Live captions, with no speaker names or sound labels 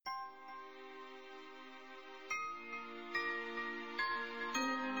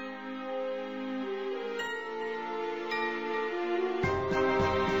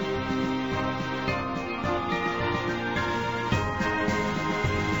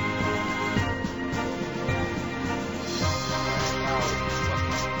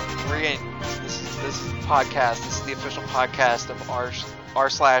podcast. This is the official podcast of r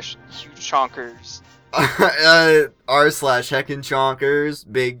slash huge chonkers.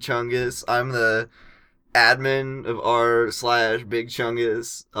 r/heckin' Big Chungus. I'm the admin of r/Big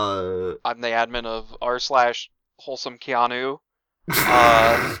Chungus. I'm the admin of r slash wholesome Keanu.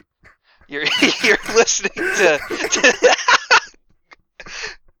 You're listening to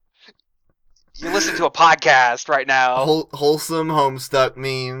you're listening to a podcast right now. Wholesome Homestuck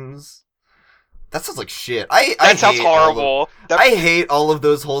memes. That sounds like shit. That sounds horrible. I hate all of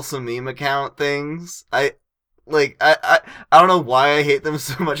those wholesome meme account things. I don't know why I hate them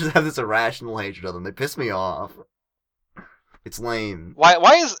so much. I have this irrational hatred of them. They piss me off. It's lame.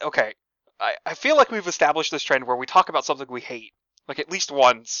 Why is okay? I feel like we've established this trend where we talk about something we hate, like at least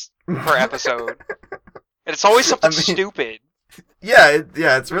once per episode, and it's always something stupid. Yeah,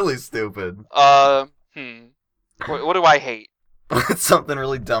 it's really stupid. What do I hate? It's something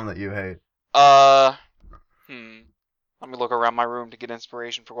really dumb that you hate. Let me look around my room to get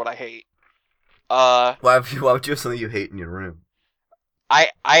inspiration for what I hate. Why would you have something you hate in your room? I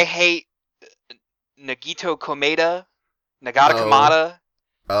hate Nagito Komeda, Nagata Kamada.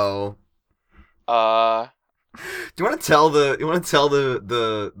 Oh. Do you want to tell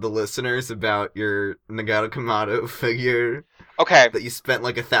the listeners about your Nagata Kamado figure? Okay. That you spent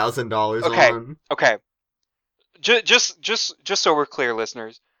like $1,000 on? Okay. Just so we're clear,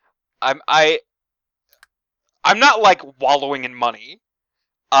 listeners. I'm not like wallowing in money.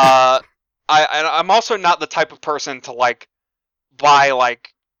 I'm also not the type of person to like buy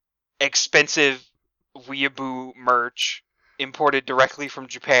like expensive weeaboo merch imported directly from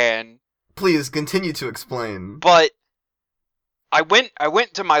Japan. Please continue to explain. But I went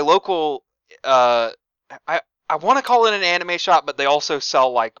to my local I want to call it an anime shop, but they also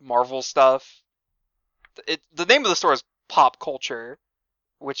sell like Marvel stuff. The name of the store is Pop Culture,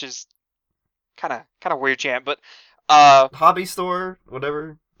 which is kind of weird, champ, but hobby store,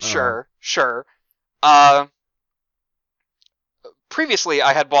 whatever. Sure. Previously,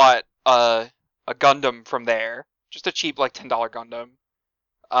 I had bought a Gundam from there, just a cheap like $10 Gundam.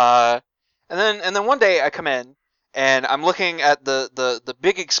 And then one day I come in and I'm looking at the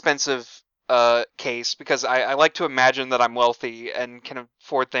big expensive case because I like to imagine that I'm wealthy and can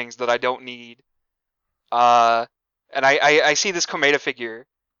afford things that I don't need. And I see this Komeda figure,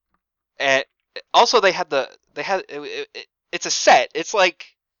 and also it's a set. It's like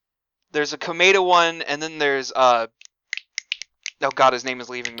there's a Komeda one, and then there's oh god, his name is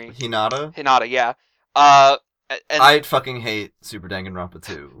leaving me. Hinata, yeah. And I fucking hate Super Danganronpa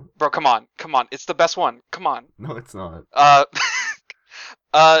 2. Bro, come on, it's the best one. Come on. No, it's not.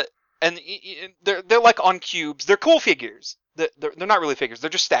 And they're like on cubes. They're cool figures. They're not really figures. They're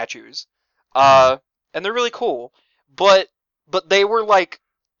just statues. And they're really cool. But they were like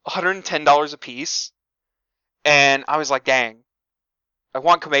 $110 a piece, and I was like, dang, I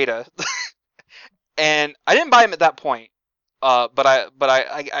want Komeda. And I didn't buy him at that point. But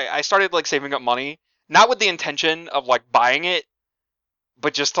I started like saving up money, not with the intention of like buying it,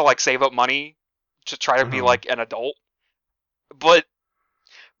 but just to like save up money to try to be like an adult. But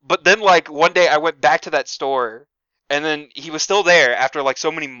then like one day I went back to that store, and then he was still there after like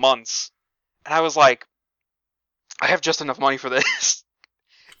so many months, and I was like, I have just enough money for this.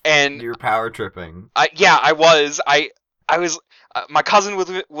 And you're power tripping. Yeah, I was. I was. My cousin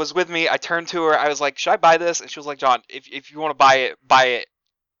was with me. I turned to her. I was like, "Should I buy this?" And she was like, "John, if you want to buy it, buy it."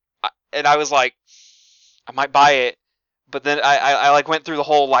 And I was like, "I might buy it," but then I like went through the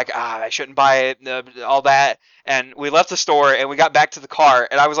whole like, I shouldn't buy it, all that. And we left the store and we got back to the car,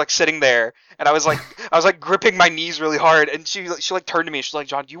 and I was like sitting there, and I was like gripping my knees really hard, and she like turned to me. She's like,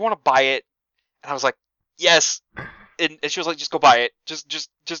 "John, do you want to buy it?" And I was like, "Yes." And she was like, "Just go buy it. Just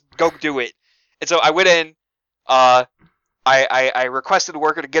go do it." And so I went in. I requested a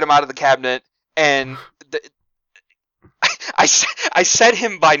worker to get him out of the cabinet, and I said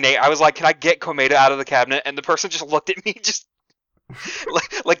him by name. I was like, "Can I get Komeda out of the cabinet?" And the person just looked at me, just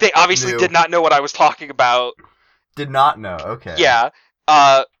like they obviously did not know what I was talking about. Did not know. Okay. Yeah.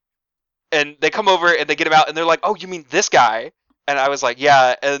 And they come over and they get him out, and they're like, "Oh, you mean this guy?" And I was like,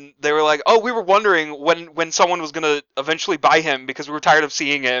 "Yeah." And they were like, "Oh, we were wondering when someone was gonna eventually buy him because we were tired of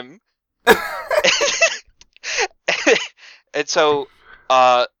seeing him." And so,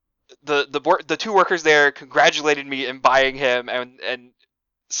 the two workers there congratulated me in buying him and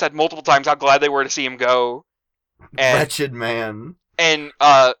said multiple times how glad they were to see him go. And, wretched man. And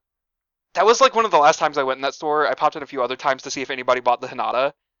that was like one of the last times I went in that store. I popped in a few other times to see if anybody bought the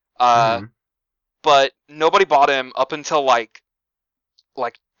Hinata. But nobody bought him up until like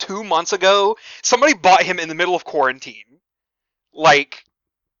 2 months ago. Somebody bought him in the middle of quarantine. Like,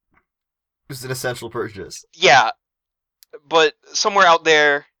 It's an essential purchase. Yeah, but somewhere out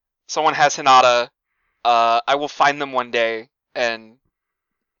there, someone has Hinata. I will find them one day and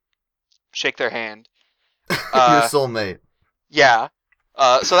shake their hand. Your Uh, soulmate. yeah.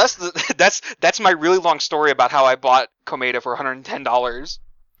 So that's my really long story about how I bought Komeda for $110.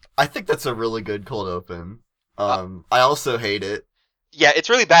 I think that's a really good cold open. Uh, I also hate it. yeah, it's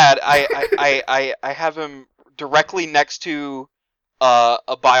really bad. I have him directly next to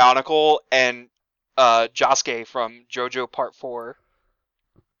a Bionicle and Josuke from JoJo Part 4.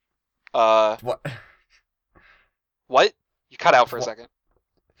 Uh, What? what? You cut out for a What? second.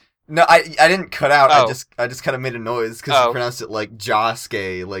 No, I didn't cut out. Oh, I just kind of made a noise because you oh. pronounced it like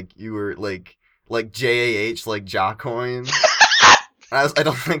Josuke, like you were like JAH, like Jocoin. I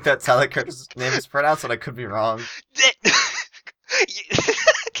don't think that's how that character's name is pronounced, and I could be wrong.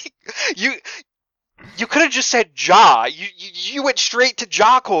 you you could have just said Ja. You went straight to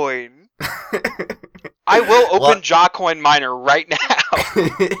Jacoin. I will open What? Jacoin Miner right now.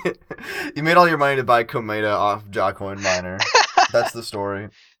 You made all your money to buy Komeda off Jocoin Miner. That's the story.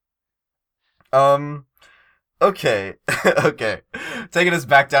 Okay. Okay. Taking us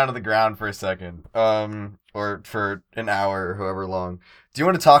back down to the ground for a second. Or for an hour or however long. Do you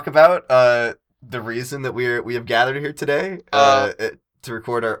want to talk about the reason that we have gathered here today? To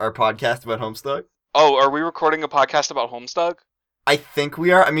record our podcast about Homestuck? Oh, are we recording a podcast about Homestuck? I think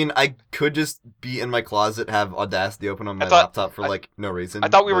we are. I mean, I could just be in my closet, have Audacity open on my laptop for no reason. I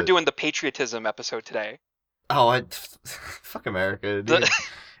thought we were but- doing the patriotism episode today. Oh, fuck America, dude.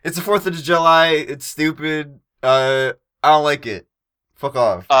 It's the 4th of July. It's stupid. I don't like it. Fuck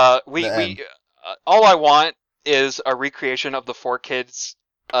off. All I want is a recreation of the Four Kids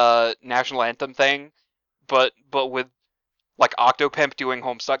national anthem thing, but with like Octopimp doing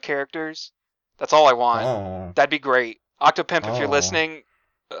Homestuck characters. That's all I want. Oh. That'd be great. Octopimp, if you're Oh. listening,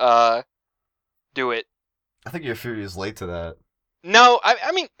 do it. I think you're furious late to that. No,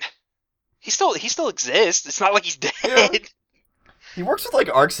 I mean, he still exists. It's not like he's dead. Yeah. He works with like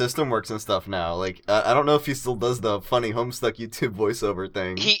Arc System Works and stuff now. Like I don't know if he still does the funny Homestuck YouTube voiceover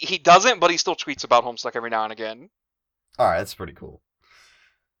thing. He doesn't, but he still tweets about Homestuck every now and again. All right, that's pretty cool.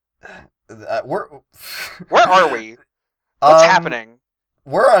 Where are we? What's happening?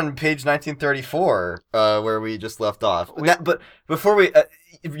 We're on page 1934, where we just left off. But before we,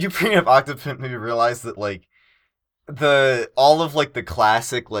 if you bring up Octopimp, maybe realize that like all of like the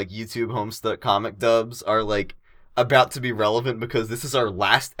classic like YouTube Homestuck comic dubs are like about to be relevant because this is our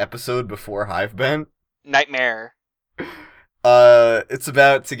last episode before Hivebent. Nightmare. It's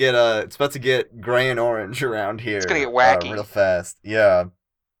about to get gray and orange around here. It's gonna get wacky real fast. Yeah.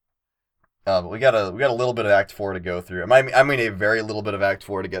 But we got a little bit of Act 4 to go through. I mean a very little bit of Act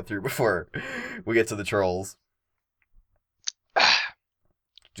 4 to get through before we get to the trolls. Do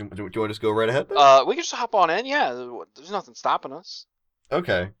you want to just go right ahead? Then? We can just hop on in. Yeah, there's nothing stopping us.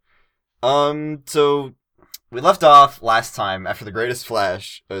 Okay. So we left off last time after the greatest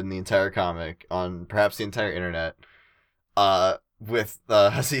flash in the entire comic on perhaps the entire internet. With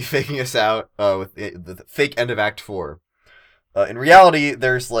Hussey faking us out with the fake end of Act 4. In reality,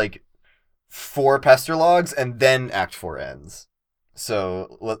 there's like 4 pester logs and then Act 4 ends.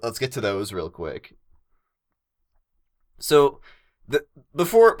 So let's get to those real quick. So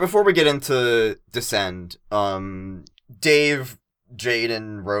before we get into Descend, Dave, Jade,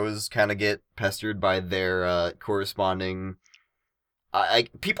 and Rose kind of get pestered by their corresponding.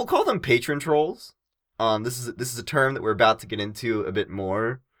 People call them patron trolls. This is a term that we're about to get into a bit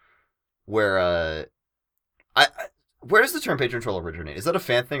more. Where where does the term patron troll originate? Is that a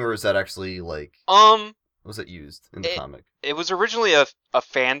fan thing or is that actually like was it used in the comic? It was originally a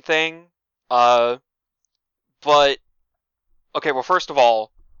fan thing. But okay, well first of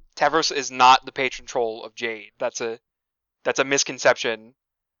all, Tavros is not the patron troll of Jade. That's a misconception.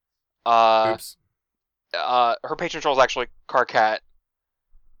 Oops. Her patron troll is actually Karkat.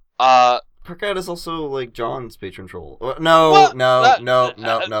 Karkat is also like John's patron troll. No.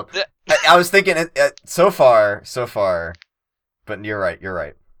 I was thinking so far, but you're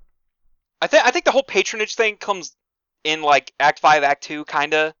right. I think the whole patronage thing comes in like Act 5, Act 2,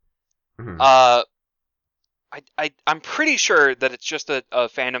 kinda. Mm-hmm. I'm pretty sure that it's just a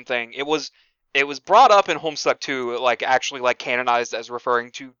fandom thing. It was brought up in Homestuck 2, like actually like canonized as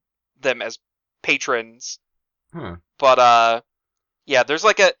referring to them as patrons. But yeah, there's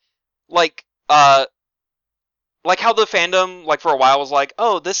like how the fandom like for a while was like,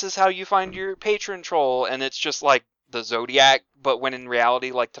 oh, this is how you find your patron troll, and it's just like the Zodiac, but when in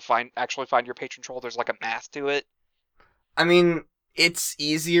reality, like to actually find your patron troll, there's like a math to it. I mean, It's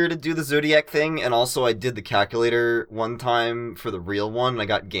easier to do the Zodiac thing, and also I did the calculator one time for the real one, and I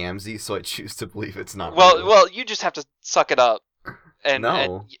got Gamzee, so I choose to believe it's not real. Well, you just have to suck it up. And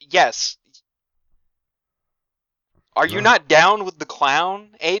No. yes, are you No. not down with the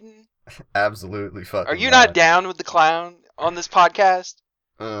clown, Aiden? Absolutely Are fucking you not not. down with the clown on this podcast?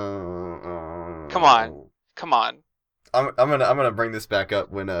 Come on, Uh, come on. I'm gonna bring this back up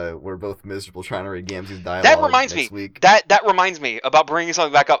when we're both miserable trying to read Gamzee's That dialogue reminds next me. week. That reminds me about bringing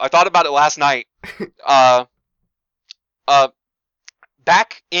something back up. I thought about it last night. Uh, uh,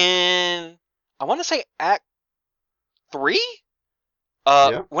 back in I want to say Act 3.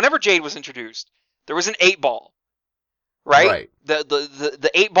 Yeah. Whenever Jade was introduced, there was an 8-ball, right? Right. The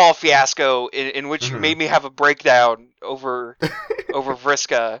 8-ball fiasco in which you Hmm. made me have a breakdown over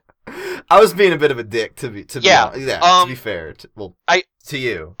Vriska. I was being a bit of a dick to be Yeah. honest. Yeah. To be Um. fair, well, I to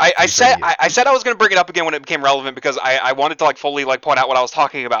you. I, To I be fair said to you. I said I was gonna bring it up again when it became relevant because I wanted to like fully like point out what I was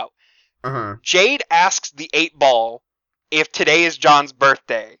talking about. Uh-huh. Jade asks the 8-ball if today is John's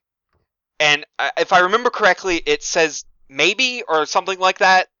birthday, and if I remember correctly, it says maybe or something like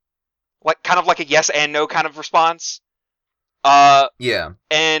that, like kind of like a yes and no kind of response. Uh, Yeah.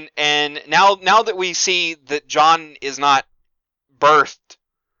 and now that we see that John is not birthed,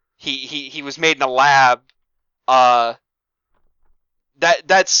 he was made in a lab. Uh,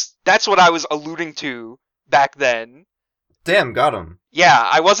 that's what I was alluding to back then. Damn, got him. Yeah,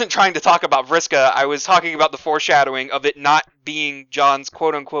 I wasn't trying to talk about Vriska. I was talking about the foreshadowing of it not being John's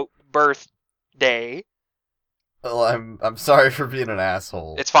quote unquote birthday. Well, I'm sorry for being an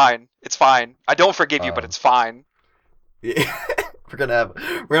asshole. It's fine. It's fine. I don't forgive you, but Um, it's fine. yeah. we're gonna have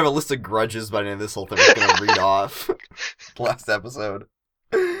a list of grudges by the end of this whole thing. We're gonna read off last episode.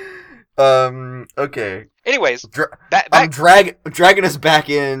 Okay. Anyways, Dra- that I'm back. dragging us back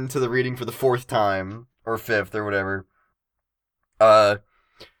into the reading for the fourth time or fifth or whatever. Uh,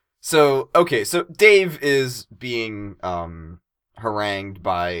 so Dave is being harangued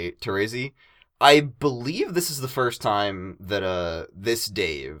by Terezi. I believe this is the first time that this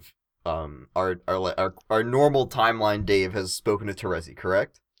Dave, our normal timeline Dave has spoken to Terezi,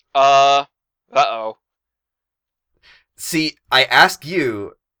 correct? Uh oh. See, I ask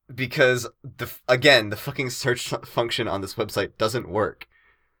you because the fucking search function on this website doesn't work.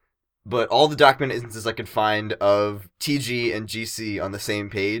 But all the document instances I could find of TG and GC on the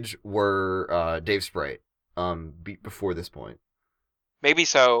same page were Dave Sprite before this point. Maybe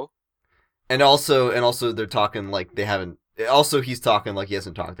so. And also they're talking like they haven't. Also, he's talking like he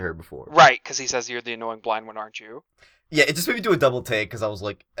hasn't talked to her before. Right, because he says you're the annoying blind one, aren't you? Yeah, it just made me do a double take because I was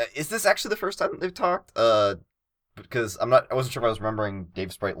like, is this actually the first time they've talked? Because I wasn't sure if I was remembering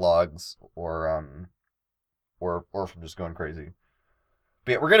Dave Sprite logs or if I'm just going crazy.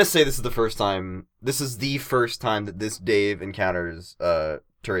 But yeah, we're gonna say this is the first time. This is the first time that this Dave encounters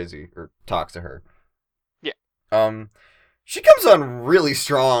Terezi or talks to her. Yeah. She comes on really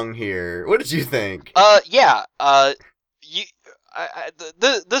strong here. What did you think? Yeah. You.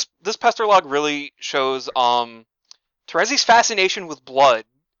 This pester log really shows Terezi's fascination with blood.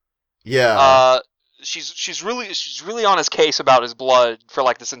 Yeah. She's really on his case about his blood for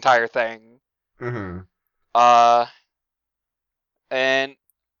like this entire thing. Mm-hmm. Uh, and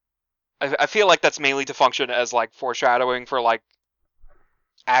I feel like that's mainly to function as like foreshadowing for like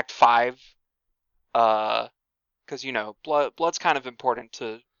Act 5. Because you know blood's kind of important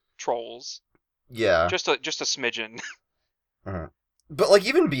to trolls. Yeah. Just a smidgen. Uh-huh. But like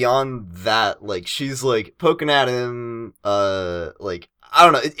even beyond that, like she's like poking at him. Like I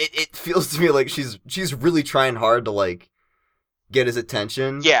don't know. It feels to me like she's really trying hard to like get his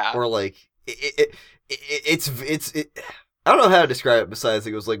attention. Yeah. Or like it's I don't know how to describe it besides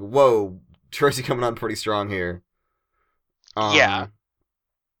it was like, whoa, Tracy coming on pretty strong here. Yeah.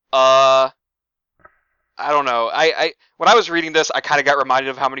 I don't know. I when I was reading this, I kind of got reminded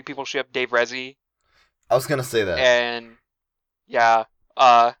of how many people ship Dave Rezi, I was gonna say that. and yeah,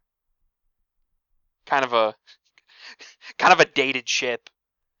 kind of a dated ship.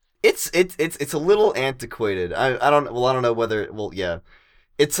 It's a little antiquated. I don't know whether yeah.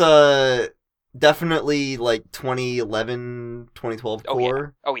 It's definitely like 2011, 2012 Oh yeah.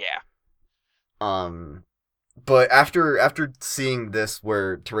 core. Oh yeah. But after seeing this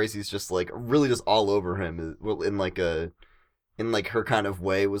where Terezi's just like really just all over him in like her kind of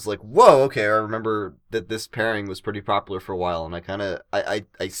way was like, whoa, okay, I remember that this pairing was pretty popular for a while, and I kind of I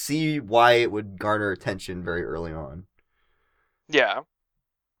see why it would garner attention very early on. Yeah.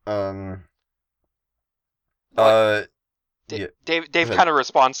 Yeah. Dave kind of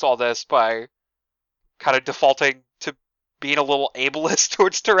responds to all this by kind of defaulting to being a little ableist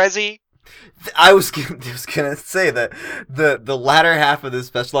towards Terezi. I was gonna say that the latter half of this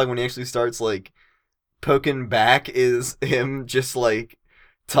special log when he actually starts like poking back is him just like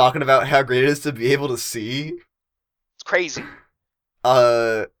talking about how great it is to be able to see. It's crazy.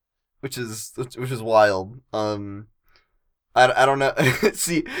 Uh, which is wild. I don't know.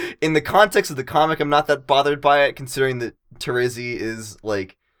 See, in the context of the comic, I'm not that bothered by it, considering that Terezi is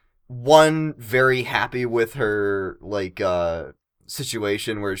like one very happy with her like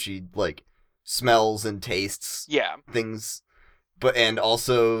situation where she like smells and tastes Yeah. things, but and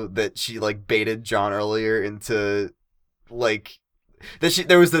also that she like baited John earlier into like that she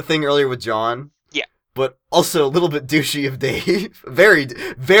there was the thing earlier with John. Yeah. But also a little bit douchey of Dave. Very,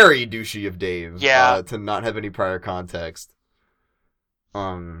 very douchey of Dave. Yeah. To not have any prior context.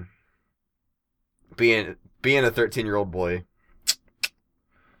 Being a 13-year-old boy.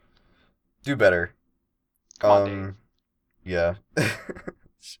 Do better. Come on, Dave. Yeah.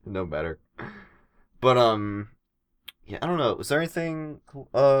 No better. But yeah, I don't know. Was there anything cool?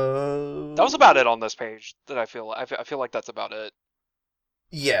 That was about it on this page. That I feel like that's about it.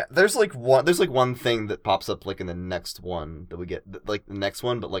 Yeah, there's like one thing that pops up like in the next one that we get like the next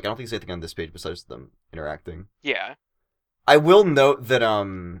one, but like I don't think there's anything on this page besides them interacting. Yeah. I will note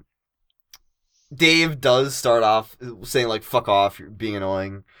that Dave does start off saying like "fuck off," you're being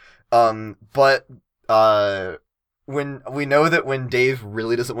annoying, but when we know that when Dave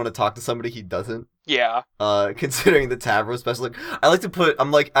really doesn't want to talk to somebody, he doesn't. Yeah. Considering the Tavros special, like, I like to put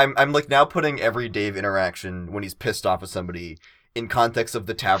I'm like now putting every Dave interaction when he's pissed off at somebody in context of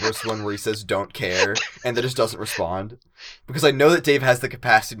the Tavros one where he says "don't care" and then just doesn't respond, because I know that Dave has the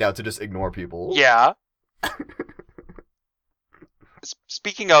capacity now to just ignore people. Yeah.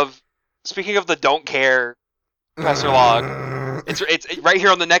 Speaking of the don't care Professor Log, it's right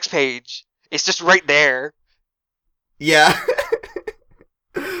here on the next page. It's just right there. Yeah.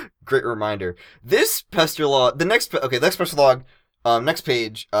 Great reminder. This Pester Log, the next Pester Log, next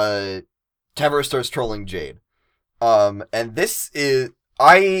page, Tavros starts trolling Jade. And this is,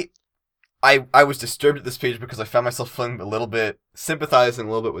 I was disturbed at this page because I found myself feeling a little bit, sympathizing a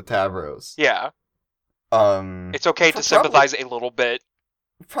little bit with Tavros. Yeah. It's okay to sympathize a little bit.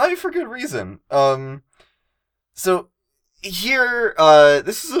 Probably for good reason. So here,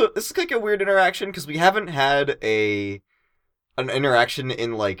 this is like a weird interaction because we haven't had an interaction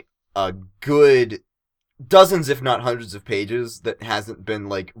in like a good dozens, if not hundreds, of pages that hasn't been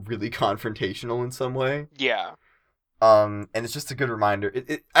like really confrontational in some way. Yeah. And it's just a good reminder.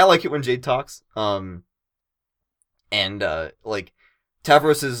 I like it when Jade talks. And like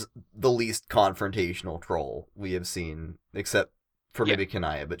Tavros is the least confrontational troll we have seen, except for maybe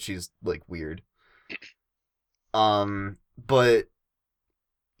Kanaya, but she's like weird. But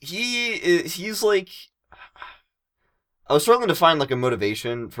he's like, I was struggling to find like a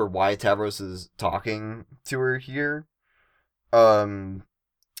motivation for why Tavros is talking to her here.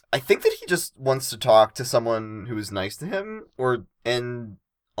 I think that he just wants to talk to someone who is nice to him, and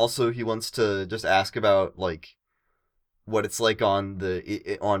also he wants to just ask about like what it's like on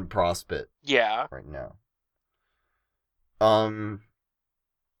on Prospit. Yeah. Right now.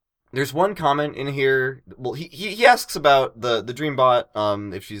 There's one comment in here. Well, he asks about the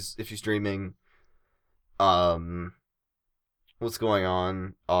Dreambot. If she's dreaming. What's going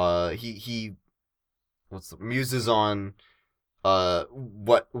on? He muses on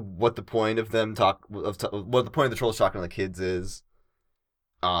what the point of them what the point of the trolls talking to the kids is.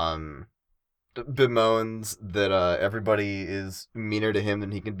 Bemoans that everybody is meaner to him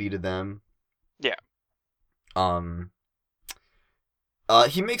than he can be to them. Yeah.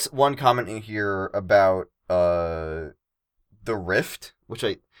 He makes one comment in here about the rift, which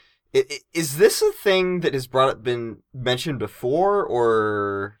is this a thing that has been mentioned before,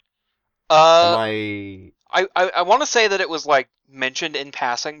 or am I want to say that it was like mentioned in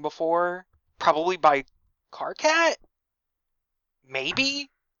passing before, probably by Carcat, maybe.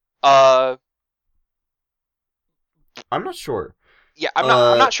 I'm not sure. Yeah, I'm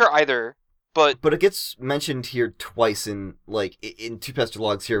not sure either. But it gets mentioned here twice in two Pester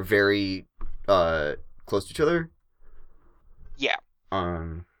logs here, very close to each other. Yeah.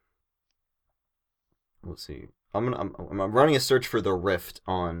 Let's see. I'm running a search for the rift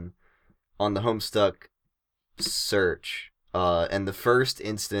on the Homestuck search. And the first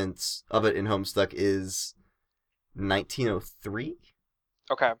instance of it in Homestuck is 1903.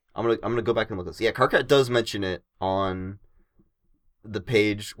 Okay. I'm gonna go back and look at this. Yeah, Carcat does mention it on the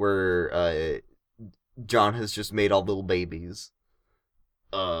page where John has just made all little babies.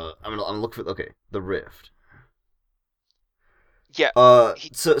 I'm gonna look for the rift. Yeah.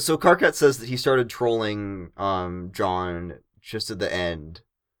 So Carcat says that he started trolling John just at the end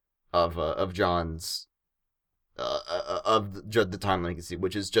of John's of the timeline you can see,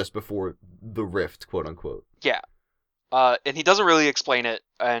 which is just before the rift, quote unquote. Yeah. And he doesn't really explain it,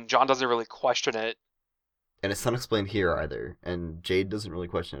 and John doesn't really question it. And it's not explained here either, and Jade doesn't really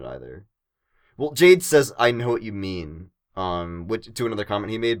question it either. Well, Jade says, "I know what you mean," which to another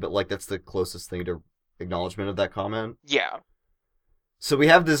comment he made, but like that's the closest thing to acknowledgement of that comment. Yeah. So we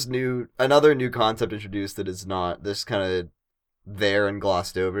have another new concept introduced that is not this kind of there and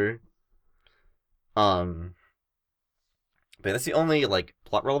glossed over. But that's the only like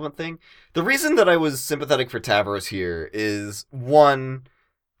plot relevant thing. The reason that I was sympathetic for Tavros here is one,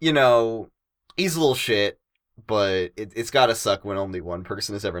 you know, he's a little shit, but it's gotta suck when only one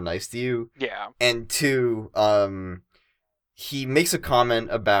person is ever nice to you. Yeah. And two, he makes a comment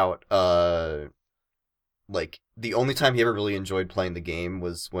about like the only time he ever really enjoyed playing the game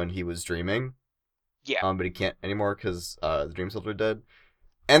was when he was dreaming. Yeah. But he can't anymore because the dream cells are dead.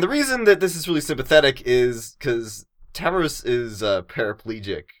 And the reason that this is really sympathetic is because Tavros is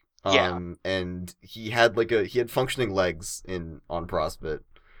paraplegic. Yeah. And he had functioning legs on Prospit.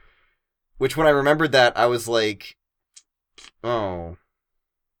 Which when I remembered that, I was like, oh.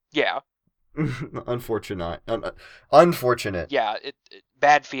 Yeah. Unfortunate. Unfortunate. Yeah. It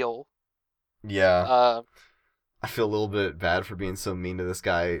bad feel. Yeah. I feel a little bit bad for being so mean to this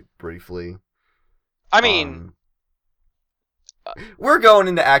guy briefly. I mean, we're going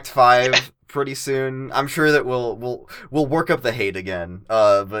into Act 5 pretty soon. I'm sure that we'll work up the hate again.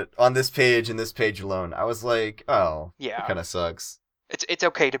 But on this page and this page alone, I was like, oh, yeah, it kind of sucks. It's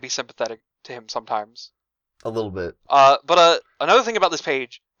okay to be sympathetic to him sometimes. A little bit. But another thing about this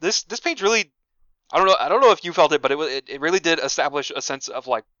page really, I don't know if you felt it, but it really did establish a sense of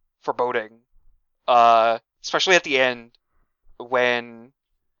like foreboding. Especially at the end when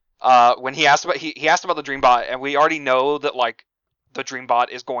he asked about he asked about the Dreambot, and we already know that like the Dreambot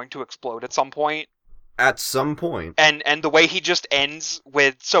is going to explode at some point. At some point. And the way he just ends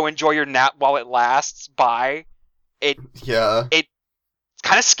with "so enjoy your nap while it lasts." Bye. It's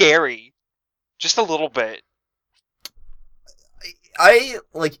kind of scary, just a little bit. I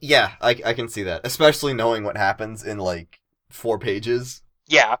can see that, especially knowing what happens in like 4 pages.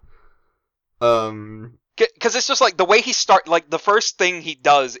 Yeah. Because it's just like the way like the first thing he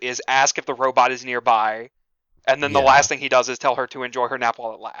does is ask if the robot is nearby, and then the last thing he does is tell her to enjoy her nap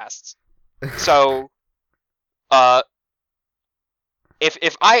while it lasts. So,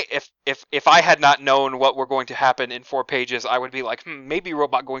 if I had not known what were going to happen in 4 pages, I would be like, maybe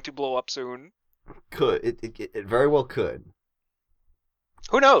robot going to blow up soon. Could it very well could.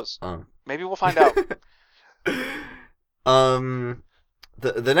 Who knows? Maybe we'll find out.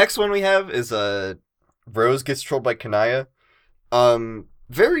 The next one we have is Rose gets trolled by Kanaya.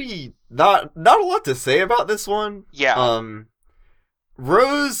 Very not a lot to say about this one. Yeah.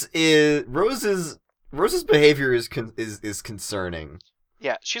 Rose's behavior is concerning.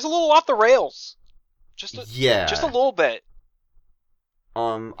 Yeah, she's a little off the rails. Just a little bit.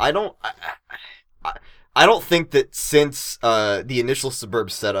 I don't think that since the initial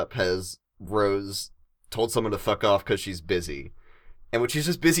Suburb setup has Rose told someone to fuck off because she's busy. And what she's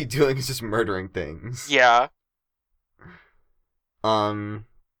just busy doing is just murdering things. Yeah.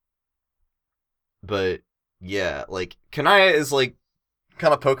 But yeah, like Kanaya is like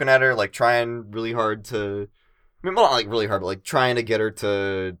kind of poking at her, like trying really hard to, I mean, well, not like really hard, but like trying to get her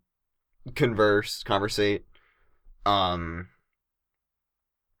to conversate. And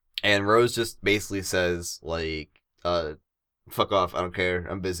Rose just basically says like, fuck off, I don't care,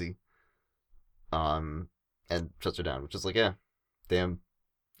 I'm busy. And shuts her down, which is like, yeah. Damn,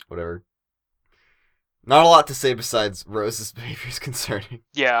 whatever. Not a lot to say besides Rose's behavior is concerning.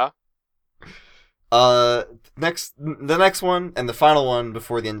 Yeah. The next one and the final one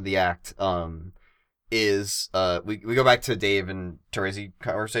before the end of the act, is we go back to Dave and Terezi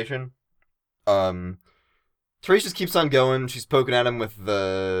conversation. Terezi just keeps on going. She's poking at him with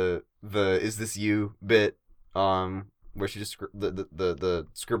the "Is this you?" bit, where she just the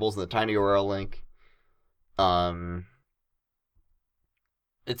scribbles in the tiny URL link.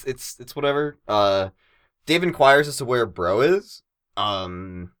 It's whatever. Dave inquires as to where Bro is.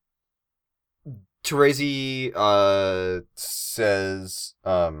 Terezi says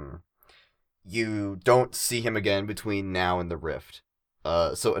you don't see him again between now and the rift.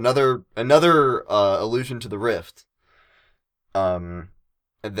 So another allusion to the rift. And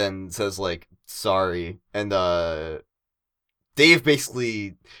then says like sorry, and Dave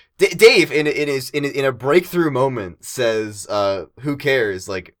basically Dave in a breakthrough moment says who cares,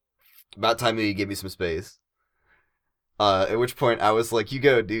 like about time you give me some space. At which point I was like, you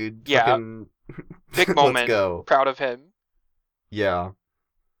go, dude. Yeah. Fucking Big moment. Let's go. Proud of him. Yeah.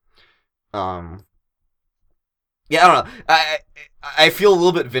 Um, yeah, I don't know. I feel a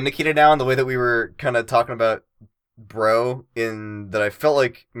little bit vindicated now in the way that we were kind of talking about Bro, in that I felt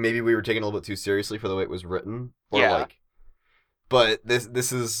like maybe we were taking it a little bit too seriously for the way it was written, or Yeah. like, but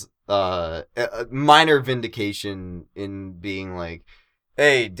this is a minor vindication in being like,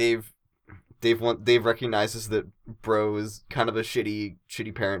 hey, Dave recognizes that Bro is kind of a shitty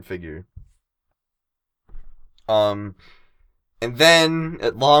parent figure. Um, and then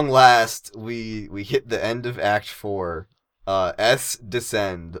at long last we hit the end of Act 4. S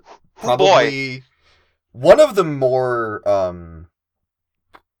Descend, Oh boy. probably one of the more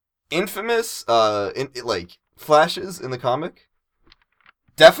infamous like flashes in the comic.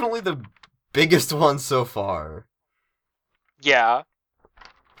 Definitely the biggest one so far. Yeah.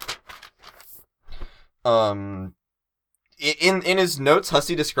 Um, in his notes,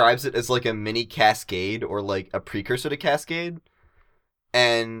 Hussey describes it as like a mini Cascade or like a precursor to Cascade,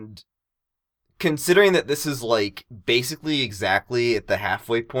 and considering that this is like basically exactly at the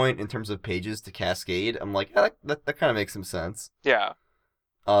halfway point in terms of pages to Cascade, I'm like, yeah, that kind of makes some sense. Yeah.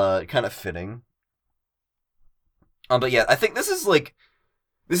 Kind of fitting. But yeah, I think this is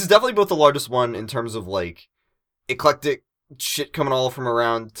definitely both the largest one in terms of like eclectic shit coming all from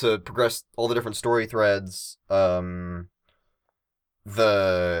around to progress all the different story threads.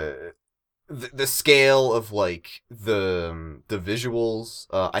 The the scale of like the visuals.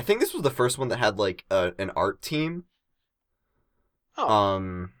 I think this was the first one that had like an art team. Oh.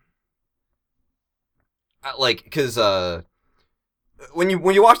 Um, like because when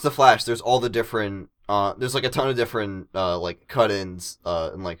you watch the Flash, there's all the different there's like a ton of different like cut-ins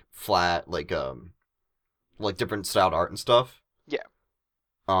and like flat like different styled art and stuff. Yeah.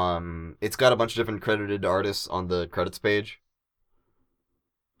 It's got a bunch of different credited artists on the credits page.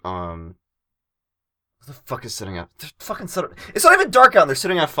 What the fuck is setting out? It's not even dark out and they're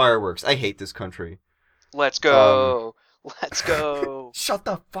setting out fireworks. I hate this country. Let's Um, go. Let's go. Shut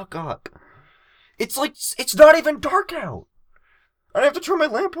the fuck up. It's like, it's not even dark out. I don't have to turn my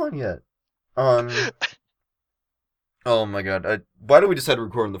lamp on yet. Oh my god. Why did we decide to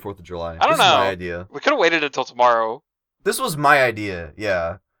record on the 4th of July? I don't This is my know. idea. We could have waited until tomorrow. This was my idea,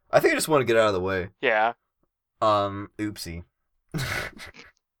 yeah. I think I just want to get out of the way. Yeah. Oopsie.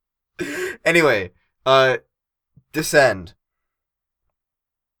 Anyway, Descend.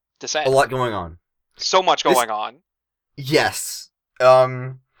 Descent. A lot going on. So much This- going on. Yes.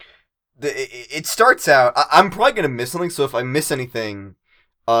 It starts out. I'm probably gonna miss something. So if I miss anything,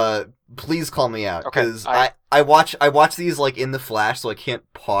 please call me out Okay, because I watch these like in the flash, so I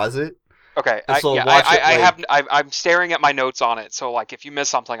can't pause it. Okay. And so Yeah, watch it, I like- have. I'm staring at my notes on it. So like, if you miss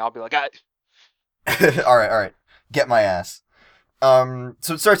something, I'll be like, All right. Get my ass. So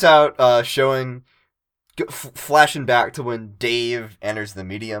it starts out showing, flashing back to when Dave enters the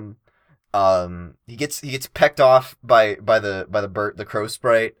medium. He gets pecked off by the crow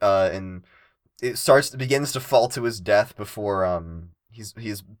sprite, and it begins to fall to his death before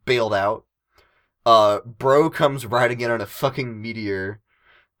he's bailed out. Bro comes riding in on a fucking meteor,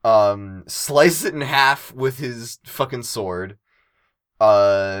 slices it in half with his fucking sword,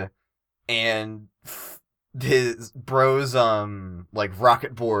 and his bro's like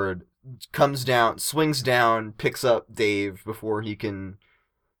rocket board swings down, picks up Dave before he can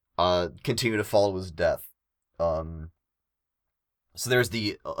continue to follow his death. So there's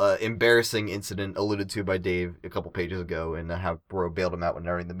the embarrassing incident alluded to by Dave a couple pages ago, and how Bro bailed him out when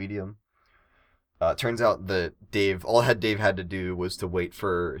entering the medium. Turns out that all Dave had to do was to wait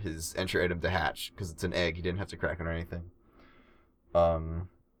for his entry item to hatch, because it's an egg. He didn't have to crack it or anything.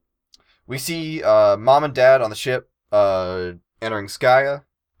 We see Mom and Dad on the ship entering Skya.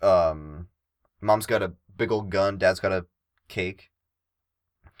 Mom's got a big old gun. Dad's got a cake.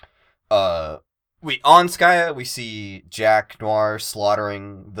 On Skya, we see Jack Noir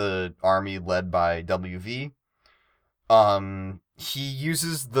slaughtering the army led by WV. He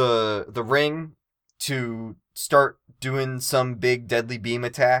uses the ring to start doing some big deadly beam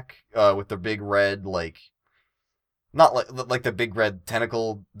attack with the big red, like, not like the big red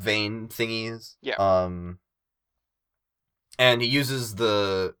tentacle vein thingies. Yeah. And he uses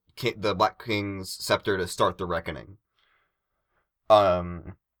the Black King's scepter to start the reckoning.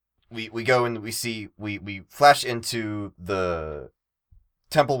 We go and we flash into the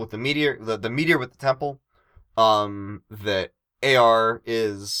temple with the meteor, the meteor with the temple. That AR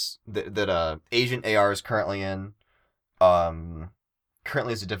is that Agent AR is currently in.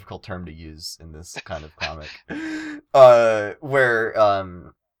 Currently is a difficult term to use in this kind of comic. Where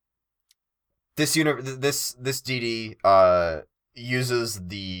this DD uses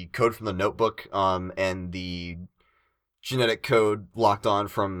the code from the notebook and the genetic code locked on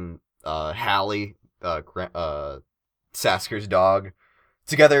from Hallie, Sasker's dog,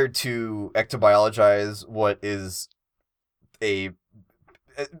 together to ectobiologize what is a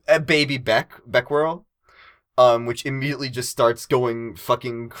baby Becquerel, which immediately just starts going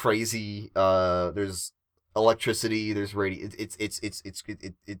fucking crazy. There's electricity. There's radio. It's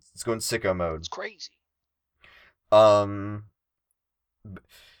going sicko mode. It's crazy. Um,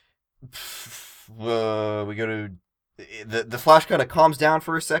 we go to the Flash kind of calms down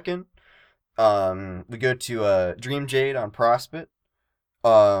for a second. We go to Dream Jade on Prospect.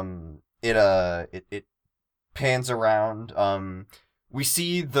 It pans around. We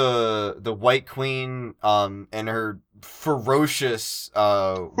see the White Queen and her ferocious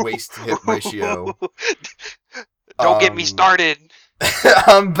waist to hip ratio. Don't get me started.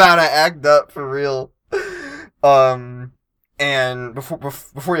 I'm about to act up for real. And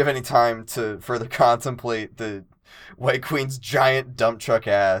before you have any time to further contemplate the White Queen's giant dump truck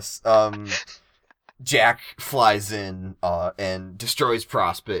ass, Jack flies in and destroys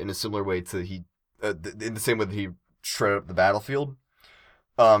Prospect in a similar way to in the same way that he shredded up the battlefield.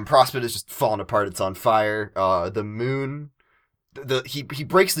 Prospect is just falling apart. It's on fire. The moon, he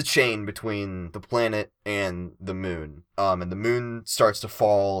breaks the chain between the planet and the moon. And the moon starts to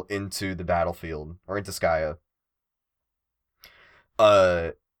fall into the battlefield or into Skya.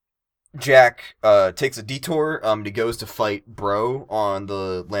 Jack takes a detour. He goes to fight Bro on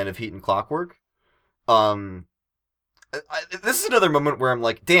the Land of Heat and Clockwork. This is another moment where I'm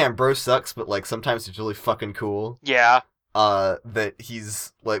like, damn, Bro sucks, but like sometimes it's really fucking cool. Yeah. That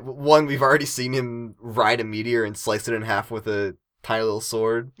he's like, one, we've already seen him ride a meteor and slice it in half with a tiny little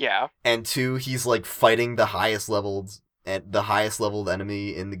sword. Yeah. And two, he's like fighting the highest leveled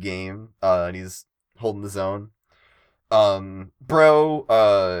enemy in the game. And he's holding his own.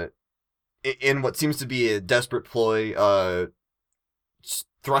 Bro, in what seems to be a desperate ploy,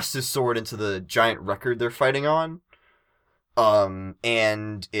 thrusts his sword into the giant record they're fighting on.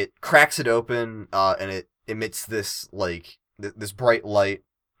 And it cracks it open, and it emits this, like, this bright light,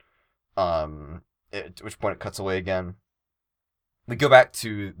 at which point it cuts away again. We go back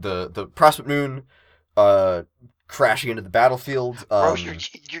to the Prospect Moon, crashing into the battlefield. Bro,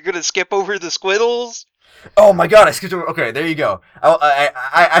 you're gonna skip over the squiddles? Oh my god, I skipped over. Okay, there you go.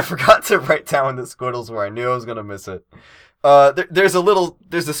 I forgot to write down the squiddles where I knew I was gonna miss it. There's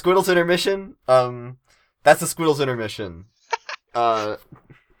the squiddles intermission. That's the squiddles intermission. There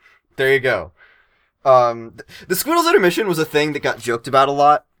you go. The squiddles intermission was a thing that got joked about a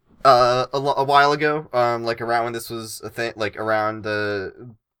lot, a while ago. Like around when this was a thing, like around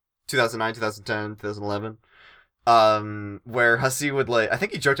the 2009, 2010, 2011. Where Hussey would I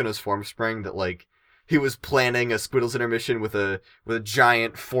think he joked on his forum spring that he was planning a Squiddles intermission with a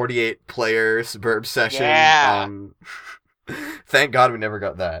giant 48 player Suburb session. Yeah. Thank God we never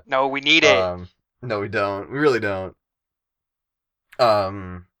got that. No, we need it. No, we don't. We really don't.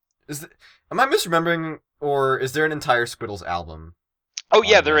 Am I misremembering, or is there an entire Squiddles album? Oh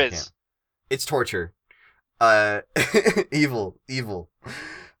yeah, there is. It's torture. Evil.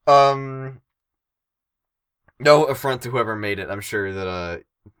 No affront to whoever made it. I'm sure that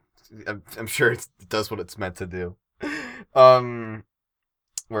I'm sure it does what it's meant to do. Where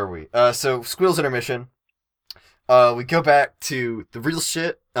are we? So Squiddles intermission. We go back to the real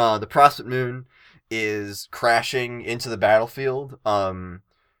shit. The Prospect Moon is crashing into the battlefield.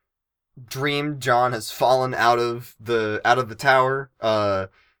 Dream John has fallen out of the tower.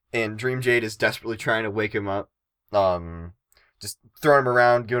 And Dream Jade is desperately trying to wake him up. Just throwing him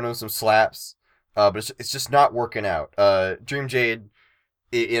around, giving him some slaps. But it's just not working out. Dream Jade,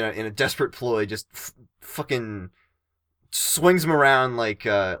 in a desperate ploy, just fucking swings him around like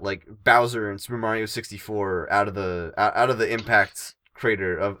Bowser in Super Mario 64 out of the impact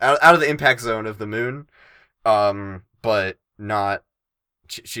crater out of the impact zone of the moon. But not.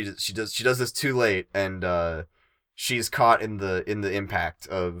 She does this too late, and she's caught in the impact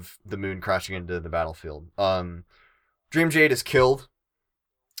of the moon crashing into the battlefield. Dream Jade is killed.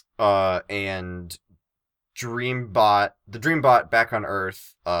 And the Dreambot back on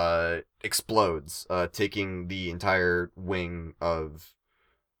Earth, explodes, taking the entire wing of,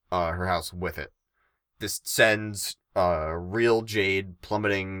 her house with it. This sends, real Jade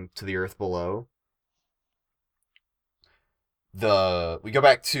plummeting to the Earth below. We go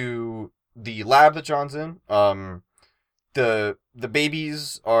back to the lab that John's in. The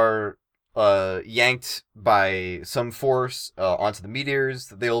babies are yanked by some force onto the meteors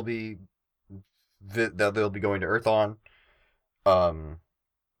that they'll be going to Earth on.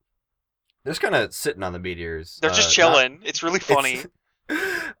 They're just kind of sitting on the meteors. They're just chilling. It's really funny.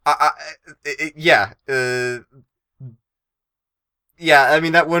 Yeah. yeah, I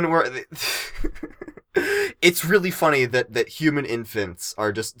mean that one where it's really funny that human infants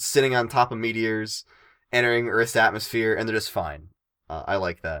are just sitting on top of meteors, entering Earth's atmosphere, and they're just fine. I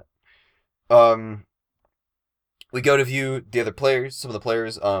like that. Um, we go to view the other players, some of the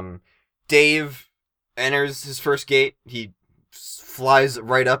players. Dave enters his first gate. He flies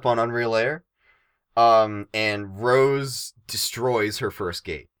right up on Unreal Air. And Rose destroys her first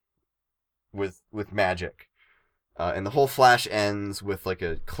gate with magic. And the whole flash ends with like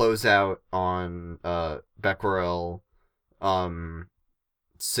a closeout on Becquerel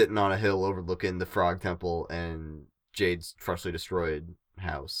sitting on a hill overlooking the Frog Temple and Jade's freshly destroyed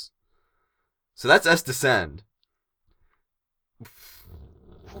house. So that's us Descend.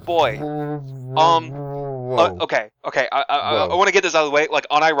 Boy. Whoa. Okay. I Whoa. want to get this out of the way. Like,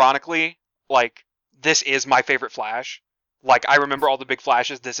 unironically, like, this is my favorite Flash. Like, I remember all the big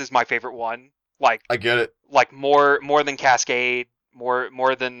Flashes. This is my favorite one. I get it. Like more than Cascade,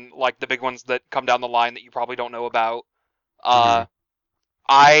 more than like the big ones that come down the line that you probably don't know about. Mm-hmm. Uh,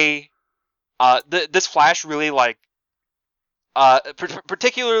 I this Flash really like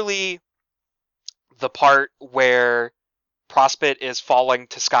particularly the part where Prospit is falling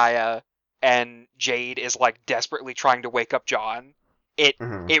to Skaya and Jade is like desperately trying to wake up John. It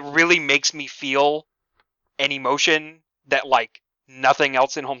Mm-hmm. it really makes me feel an emotion that like nothing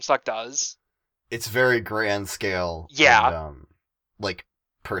else in Homestuck does. It's very grand scale Yeah, and like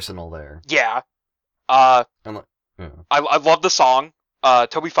personal there. yeah. Uh, And like, yeah, I love the song.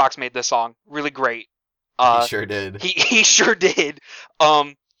 Toby Fox made this song really great. he Uh, sure did. he sure did.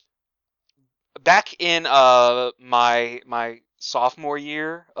 Um, back in my sophomore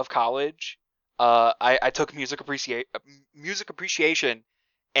year of college, I took music appreciation,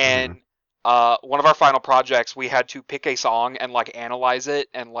 Mm-hmm. and one of our final projects we had to pick a song and like analyze it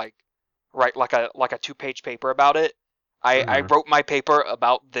and like write like a 2-page paper about it. I Mm-hmm. wrote my paper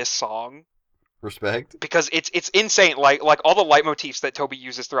about this song Respect. because it's insane. Like all the leitmotifs that Toby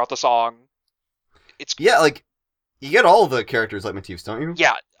uses throughout the song. It's Yeah, like you get all the characters like motifs, don't you?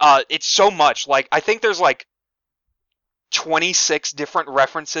 yeah. It's so much. Like I think there's like 26 different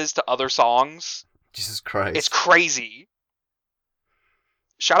references to other songs. Jesus It's Christ. crazy.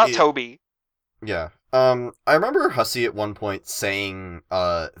 Shout out It, Toby. yeah. I remember Hussey at one point saying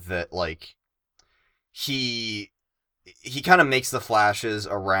that like he he kind of makes the flashes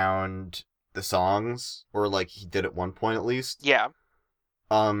around the songs, or like he did at one point at least. Yeah,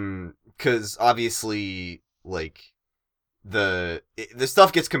 Because obviously like the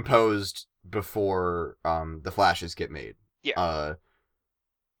stuff gets composed before the flashes get made. yeah, Uh,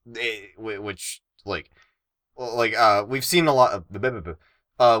 which we've seen a lot of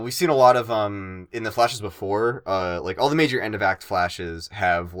we've seen a lot of in the flashes before. Like all the major end of act flashes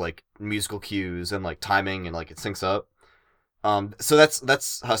have like musical cues and like timing and like it syncs up. So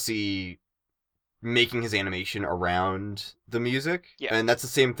that's Hussey making his animation around the music, yeah, and that's the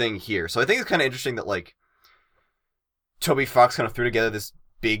same thing here. So I think it's kind of interesting that like Toby Fox kind of threw together this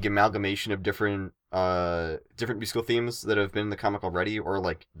big amalgamation of different musical themes that have been in the comic already, or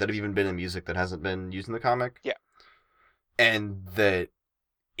like that have even been in music that hasn't been used in the comic. yeah. And that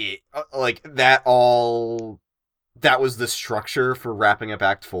it like that all that was the structure for wrapping up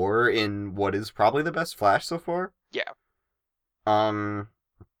Act 4 in what is probably the best Flash so far. Yeah.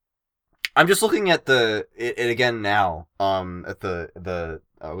 I'm just looking at it again now. At the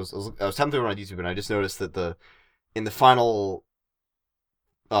I was tempted on YouTube and I just noticed that in the final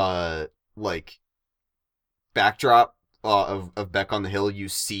like backdrop of Beck on the Hill, you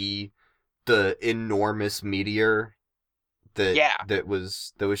see the enormous meteor Yeah, that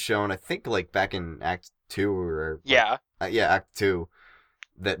was shown. I think like back in Act 2 or like, yeah. yeah, Act 2.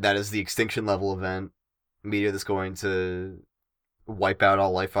 That is the extinction level event meteor that's going to wipe out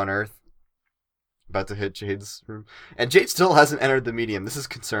all life on Earth. About to hit Jade's room, and Jade still hasn't entered the medium. This is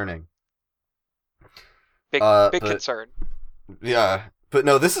concerning. Big But concern. yeah, but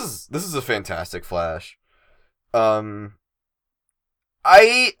no, this is a fantastic Flash. Um,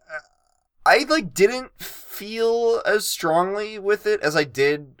 I I like didn't feel as strongly with it as I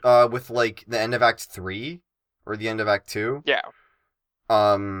did with like the end of Act 3 or the end of Act 2. Yeah,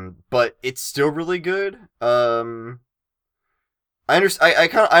 But it's still really good. I understand.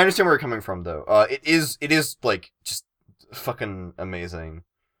 I understand where you're coming from though. It is like just fucking amazing.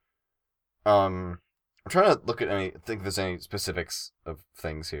 I'm trying to think if there's any specifics of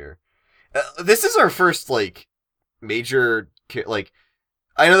things here. This is our first like major like.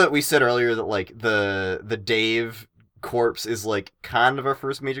 I know that we said earlier that like the Dave corpse is like kind of our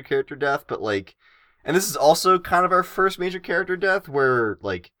first major character death, but like, and this is also kind of our first major character death where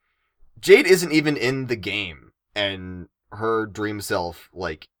like Jade isn't even in the game, and her dream self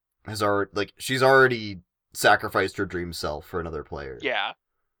she's already sacrificed her dream self for another player, Yeah,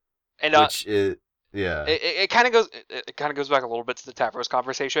 and which is yeah. it kind of goes back a little bit to the Tavros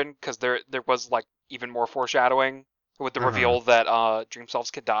conversation because there was like even more foreshadowing with the Hmm. reveal that dream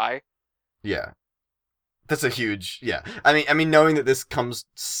selves could die. Yeah. That's a huge yeah. I mean, knowing that this comes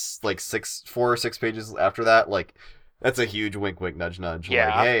like 4 or 6 pages after that, like that's a huge wink, wink, nudge, nudge. Like,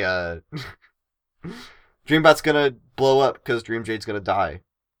 Yeah. hey, Dreambot's gonna blow up because Dream Jade's gonna die.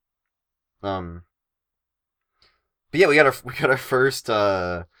 Um, but yeah, we got our first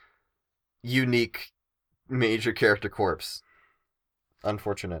unique major character corpse.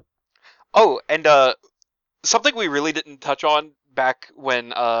 Unfortunate. Oh, and something we really didn't touch on back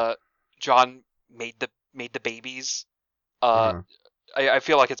when John made the babies. Uh, Hmm. I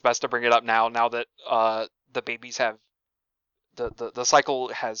feel like it's best to bring it up now. Now that the babies have the cycle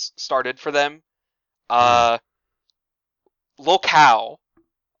has started for them. Hmm. Uh, locale.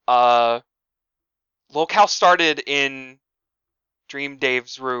 Uh, locale started in Dream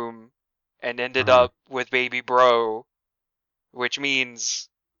Dave's room and ended Hmm. up with Baby Bro, which means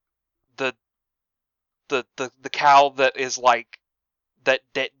the the cow that is like that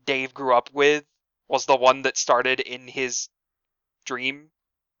Dave grew up with was the one that started in his dream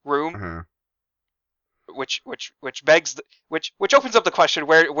room, Hmm. which begs which opens up the question,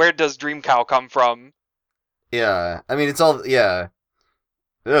 where does Dream Cow come from? Yeah. I mean, it's all yeah.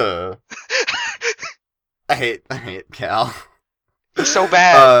 Ugh. I hate Cal. He's so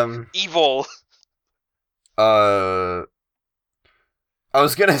bad, um. evil. Uh. I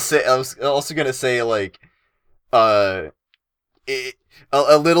was also gonna say like uh it,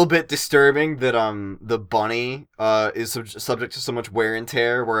 a little bit disturbing that the bunny is subject to so much wear and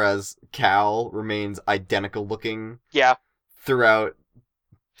tear, whereas Cal remains identical looking Yeah, throughout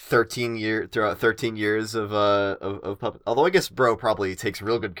 13 years of puppet. Although I guess Bro probably takes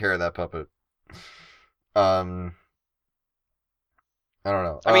real good care of that puppet. Um, I don't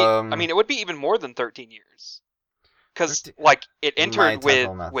know. I mean it would be even more than 13 years because 13, like it my entered time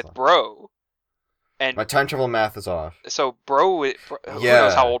travel math is with off. Bro, My and time travel math is off. so Bro, who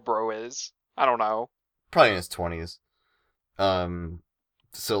knows how Yeah, old Bro is? I don't know. probably in his 20s. Um,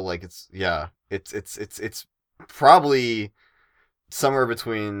 so like it's probably somewhere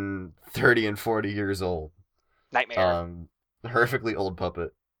between 30 and 40 years old. Nightmare. Horrifically old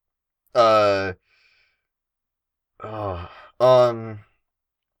puppet. Uh, oh, um,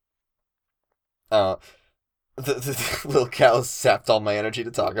 uh, the little cow sapped all my energy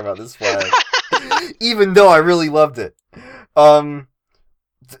to talk about this flash, even though I really loved it. Um,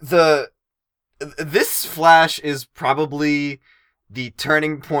 the this flash is probably the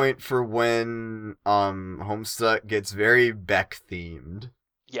turning point for when Homestuck gets very Beck themed.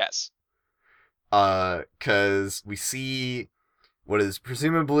 Yes. Cause we see what is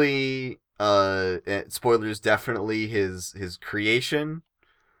presumably spoilers, definitely his creation.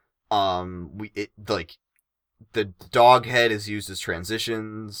 We it like the dog head is used as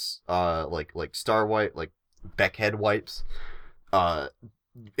transitions, like star wipe, like Beck head wipes. Uh,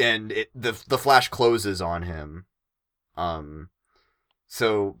 and the flash closes on him. Um,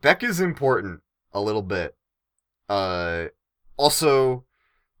 so Beck is important a little bit. Uh, also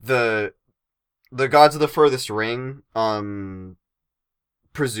the the gods of the furthest ring,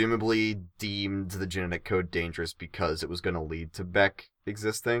 presumably deemed the genetic code dangerous because it was going to lead to Beck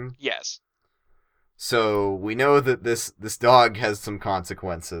existing. Yes. So we know that this dog has some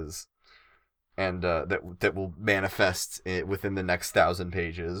consequences, and that will manifest within the next 1,000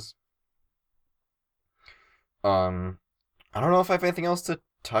 pages. Um, I don't know if I have anything else to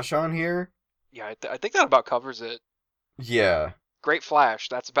touch on here. Yeah, I think that about covers it. Yeah, Great Flash.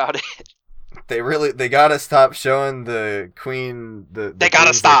 That's about it. they gotta stop showing the queen the They gotta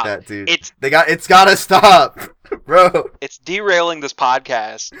queens like stop. that, dude. It's It's gotta stop, bro. it's derailing this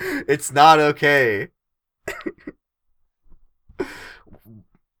podcast. It's not okay.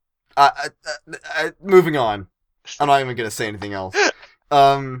 Moving on. I'm not even gonna say anything else.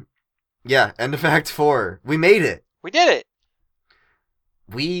 Um, yeah. End of Act 4. We made it. We did it,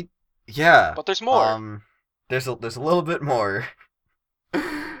 We yeah. but there's more. There's a little bit more.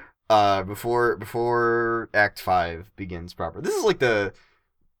 Before Act 5 begins proper. This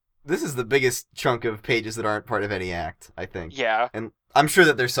is the biggest chunk of pages that aren't part of any act, I think. Yeah. And I'm sure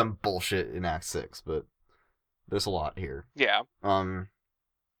that there's some bullshit in Act 6, but there's a lot here. Yeah.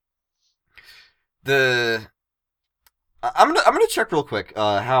 The I'm gonna check real quick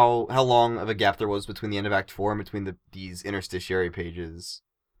how long of a gap there was between the end of Act 4 and between these interstitiary pages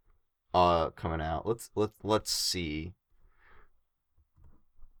coming out. Let's see.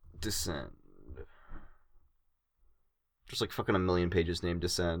 Descend. There's like fucking a million pages named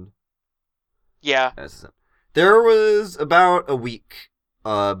Descend. Yeah. There was about a week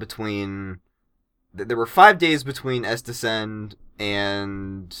between. There were 5 days between S Descend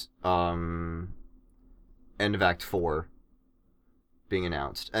and end of Act 4 being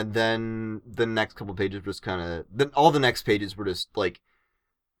announced, and then the next couple pages was kind of. Then all the next pages were just like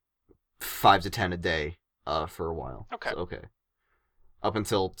 5 to 10 a day for a while. Okay. So, okay. Up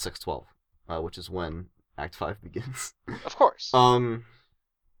until 6/12, which is when Act 5 begins. Of course.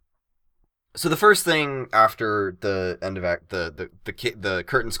 So the first thing after the end of Act the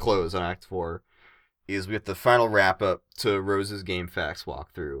curtains close on Act 4 is we get the final wrap up to Rose's Game Facts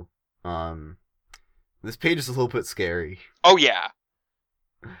walkthrough. This page is a little bit scary. Oh yeah.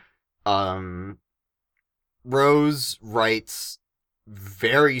 Rose writes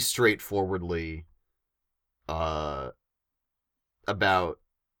very straightforwardly about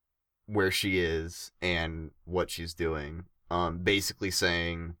where she is and what she's doing. Basically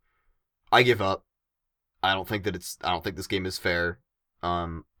saying, I give up. I don't think this game is fair.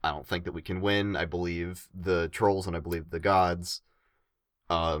 I don't think that we can win. I believe the trolls and I believe the gods.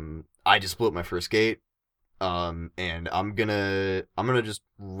 I just blew up my first gate. And I'm gonna just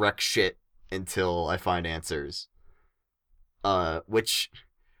wreck shit until I find answers. Which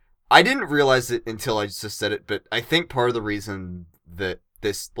I didn't realize it until I just said it, but I think part of the reason that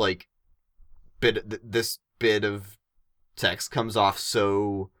this bit of text comes off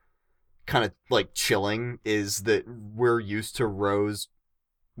so kind of like chilling is that we're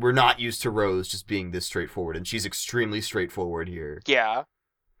not used to Rose just being this straightforward, and she's extremely straightforward here. Yeah.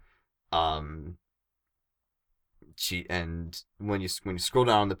 When you scroll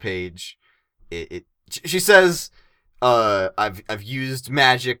down the page, she says, I've used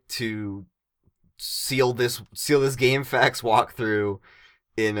magic to seal this game facts walkthrough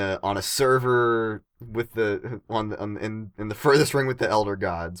on a server with in the furthest ring with the Elder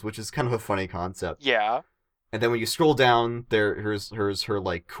Gods, which is kind of a funny concept. Yeah. And then when you scroll down, here's her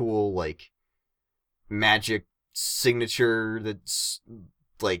like cool like magic signature that's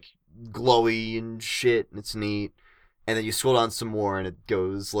like glowy and shit, and it's neat. And then you scroll down some more, and it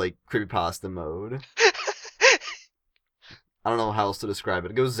goes like creepypasta mode. I don't know how else to describe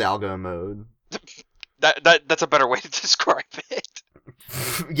it. It goes Zalga mode. That's a better way to describe it.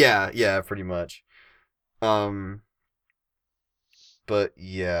 yeah, pretty much. But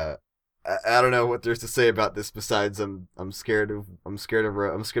yeah, I don't know what there's to say about this besides I'm scared of what's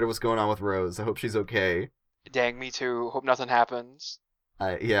going on with Rose. I hope she's okay. Dang, me too. Hope nothing happens.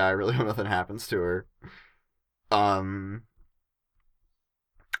 I really hope nothing happens to her. I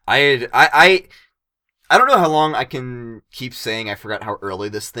don't know how long I can keep saying I forgot how early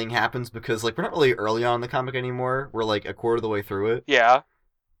this thing happens, because like we're not really early on in the comic anymore. We're like a quarter of the way through it. Yeah.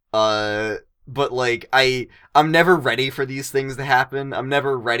 But like I'm never ready for these things to happen. I'm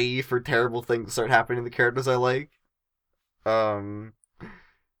never ready for terrible things to start happening to the characters I like. I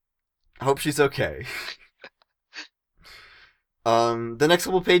hope she's okay. The next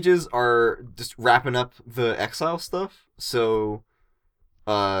couple pages are just wrapping up the exile stuff. So,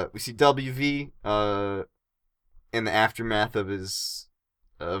 we see WV, in the aftermath of his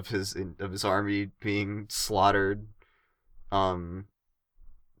army being slaughtered. Don,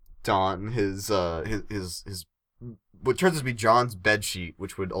 his what turns out to be John's bedsheet,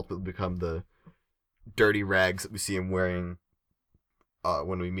 which would ultimately become the dirty rags that we see him wearing,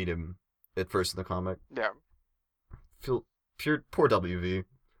 when we meet him at first in the comic. Yeah. Poor WV.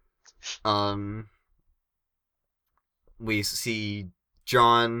 We see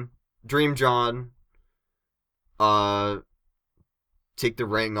Dream John, take the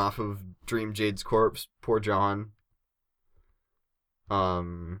ring off of Dream Jade's corpse. Poor John.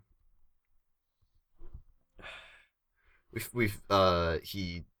 He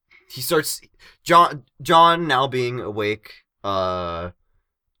starts. John now being awake, can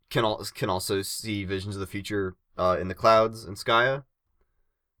also see visions of the future, in the clouds in Skya.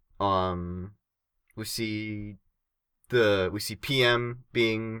 We see PM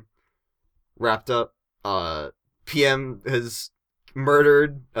being wrapped up. PM has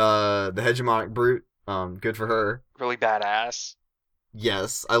murdered the hegemonic brute. Good for her. Really badass.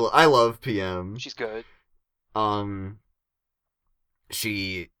 Yes, I love PM. She's good.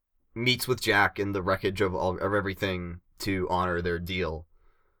 She meets with Jack in the wreckage of everything to honor their deal.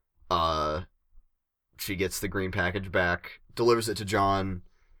 She gets the green package back, delivers it to John,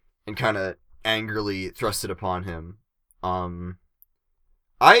 and kind of angrily thrusts it upon him. I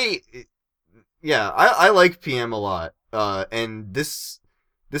like PM a lot. And this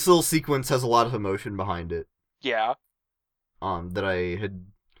little sequence has a lot of emotion behind it. Yeah. That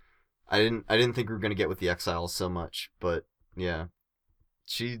I didn't think we were gonna get with the Exiles so much, but yeah,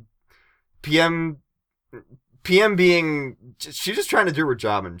 she PM PM being she's just trying to do her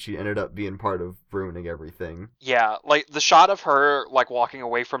job, and she ended up being part of ruining everything. Yeah, like the shot of her like walking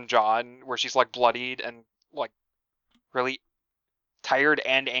away from John, where she's like bloodied and like really tired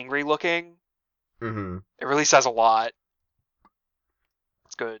and angry looking. Mm-hmm. It really says a lot.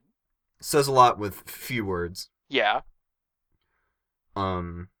 It's good. Says a lot with few words. Yeah.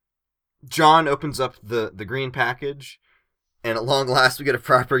 Um, John opens up the green package, and at long last we get a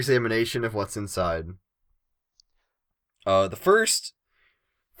proper examination of what's inside. The first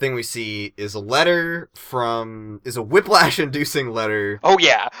thing we see is a whiplash-inducing letter. Oh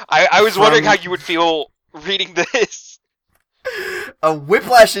yeah. I was From- wondering how you would feel reading this. A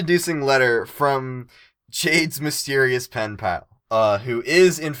whiplash-inducing letter from Jade's mysterious pen pal, who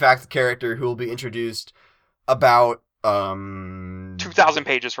is in fact the character who will be introduced about 2,000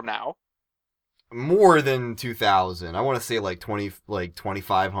 pages from now. more than 2,000. I want to say like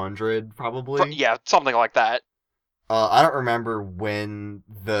 2,500 probably. Yeah, something like that. I don't remember when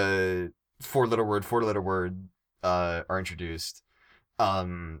the four-letter word are introduced.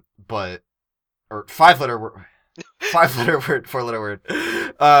 But or five-letter word. 5-letter word, 4-letter word.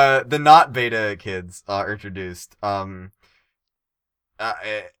 The not beta kids are introduced. And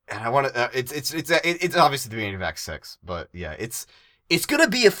I want to. It's obviously the beginning of Act 6, but yeah, it's gonna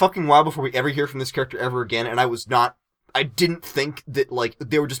be a fucking while before we ever hear from this character ever again. And I didn't think that like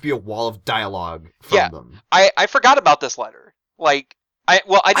there would just be a wall of dialogue from them. I forgot about this letter. Like I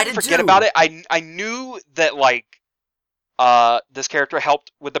didn't forget too. about it. I knew that like this character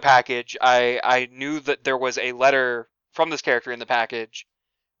helped with the package. I knew that there was a letter from this character in the package,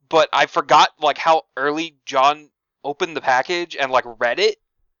 but I forgot like how early John opened the package and like read it.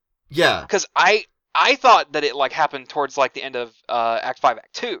 Yeah. Because I thought that it like happened towards like the end of Act 5,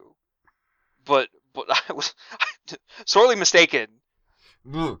 Act 2, but I was sorely mistaken.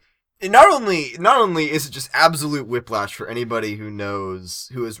 And not only is it just absolute whiplash for anybody who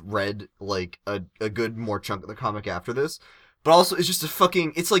has read like a good more chunk of the comic after this, but also it's just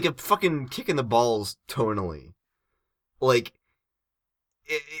it's like a fucking kick in the balls tonally. Like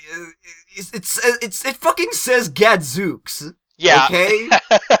it fucking says Gadzooks. Yeah. Okay?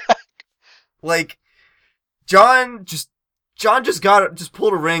 Like John just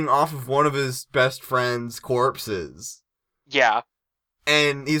pulled a ring off of one of his best friend's corpses. Yeah.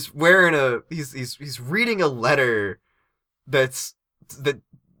 And he's wearing he's reading a letter that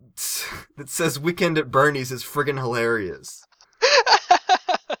says "Weekend at Bernie's is friggin' hilarious."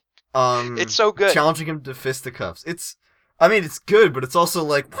 It's so good. Challenging him to fisticuffs. It's good, but it's also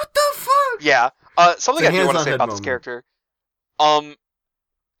like, what the fuck? Yeah. Something I do want to say about this character.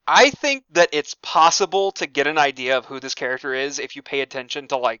 I think that it's possible to get an idea of who this character is if you pay attention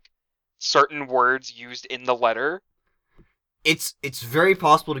to like certain words used in the letter. It's very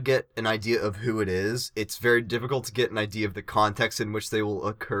possible to get an idea of who it is. It's very difficult to get an idea of the context in which they will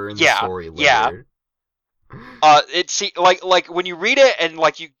occur in the story later. Yeah. It's like when you read it and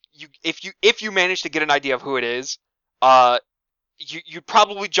like if you manage to get an idea of who it is, you'd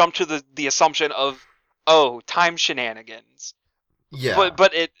probably jump to the assumption of, oh, time shenanigans. Yeah.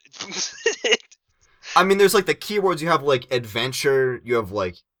 But it I mean, there's like the keywords. You have like adventure. You have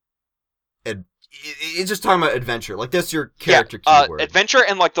like it's just talking about adventure. Like that's your character keyword. Adventure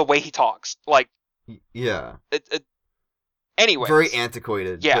and like the way he talks. Like yeah. Anyway. Very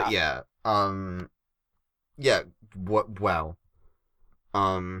antiquated. Yeah. But yeah. Yeah. Wow.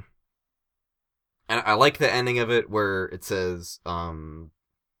 And I like the ending of it where it says, you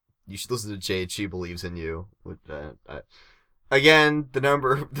should listen to Jade. She believes in you. Again, the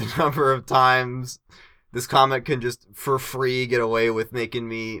number of times this comic can just for free get away with making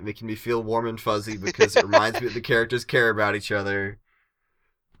me feel warm and fuzzy because it reminds me that the characters care about each other.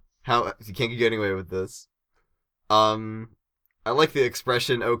 How you can't get away with this. I like the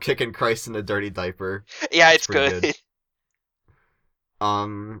expression "Oh, kicking Christ in a dirty diaper." Yeah, it's good.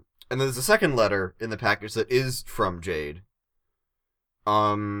 And there's a second letter in the package that is from Jade.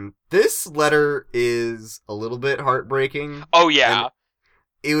 This letter is a little bit heartbreaking. Oh yeah.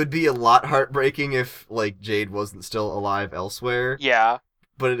 It would be a lot heartbreaking if like Jade wasn't still alive elsewhere. Yeah.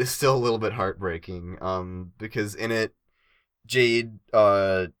 But it is still a little bit heartbreaking. Because in it, Jade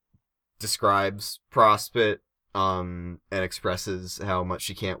describes Prospit and expresses how much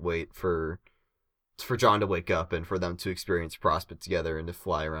she can't wait for John to wake up and for them to experience Prospit together and to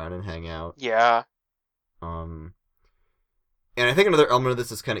fly around and hang out. Yeah. And I think another element of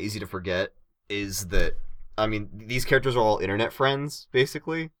this is kind of easy to forget is that, I mean, these characters are all internet friends,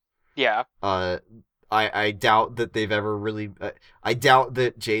 basically. Yeah. I doubt that they've ever really. I doubt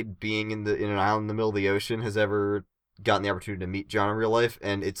that Jade being in an island in the middle of the ocean has ever gotten the opportunity to meet John in real life,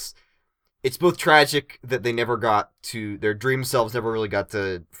 and it's both tragic that they never got to their dream selves never really got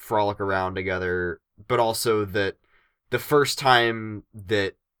to frolic around together, but also that the first time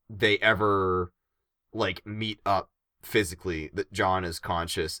that they ever like meet up physically, that John is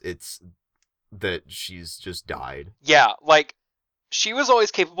conscious, it's that she's just died. Yeah, like she was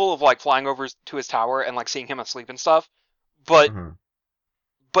always capable of like flying over to his tower and like seeing him asleep and stuff, but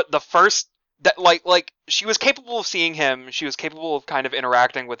Mm-hmm. the first that like she was capable of seeing him, she was capable of kind of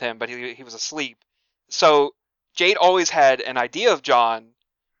interacting with him, but he was asleep. So Jade always had an idea of John,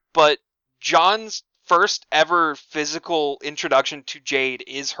 but John's first ever physical introduction to Jade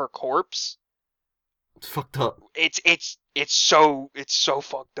is her corpse. It's fucked up. It's so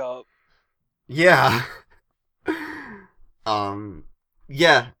fucked up. Yeah. um.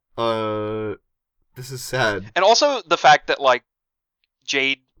 Yeah. This is sad. And also the fact that like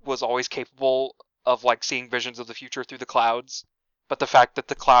Jade was always capable of like seeing visions of the future through the clouds, but the fact that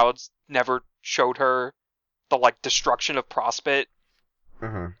the clouds never showed her the like destruction of Prospect,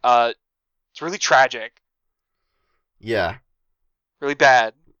 Mm-hmm. it's really tragic, Yeah. really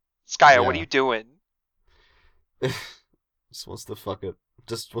bad. Skya, what are Yeah. you doing? Just wants to fuck it.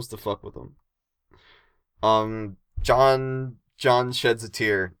 Just wants to fuck with him. John sheds a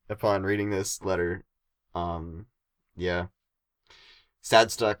tear upon reading this letter. Yeah.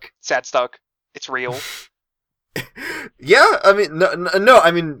 Sad stuck. Sad stuck. It's real. Yeah, I mean, no, I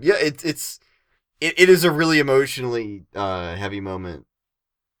mean, yeah, it is a really emotionally heavy moment.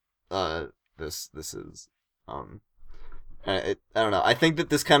 This is, I don't know. I think that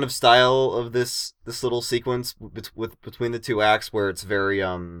this kind of style of this little sequence between the two acts, where it's very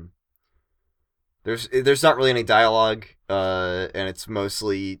there's not really any dialogue, and it's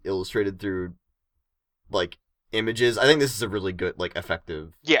mostly illustrated through like images. I think this is a really good, like,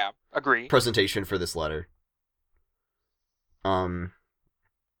 effective Yeah, agree. presentation for this letter. Yeah.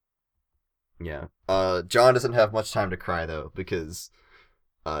 John doesn't have much time to cry though, because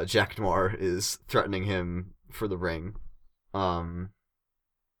Jack Noir is threatening him for the ring.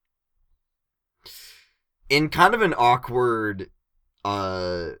 In kind of an awkward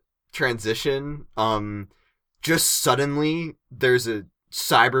transition, just suddenly there's a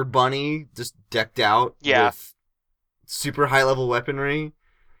cyber bunny just decked out with super high level weaponry.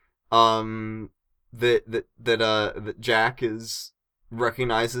 That Jack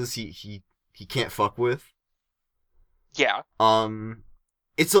recognizes he can't fuck with. Yeah.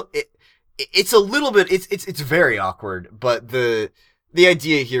 It's a little bit, it's very awkward, but the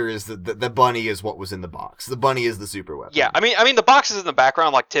idea here is that the bunny is what was in the box. The bunny is the super weapon. Yeah, I mean the box is in the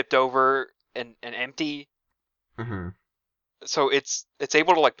background, like tipped over and empty. Mm-hmm. So it's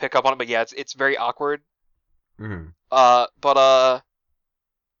able to like pick up on it, but yeah, it's very awkward. Mm-hmm. But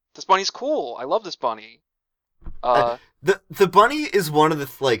this bunny's cool. I love this bunny. The bunny is one of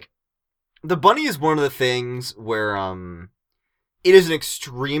the bunny is one of the things where it is an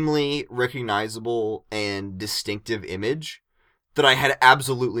extremely recognizable and distinctive image that I had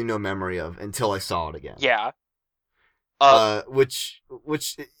absolutely no memory of until I saw it again. Yeah. Which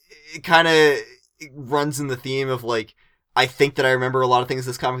it kind of runs in the theme of like, I think that I remember a lot of things in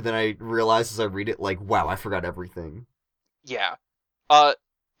this comic, then I realize as I read it, like, wow, I forgot everything. Yeah. The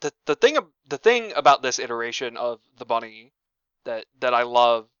thing about this iteration of the bunny that I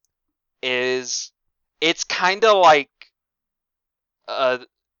love is it's kind of like an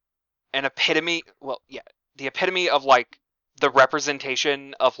epitome. Well, yeah, the epitome of like the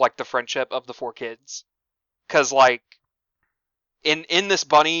representation of like the friendship of the four kids. Because like in this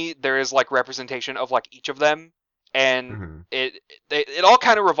bunny, there is like representation of like each of them, and Mm-hmm. it all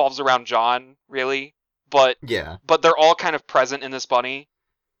kind of revolves around John, really. But Yeah, they're all kind of present in this bunny.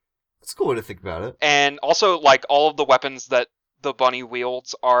 it's a cool way to think about it. And also, like, all of the weapons that the bunny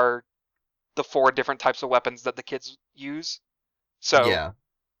wields are the 4 different types of weapons that the kids use. So, Yeah,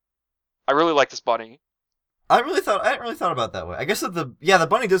 I really like this bunny. I hadn't really thought about it that way. I guess that the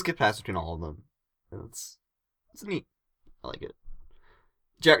bunny does get passed between all of them. It's neat. I like it.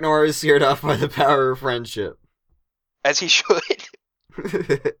 Jack Noir is seared off by the power of friendship. As he should.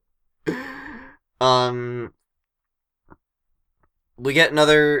 We get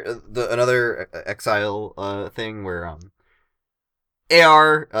another exile thing where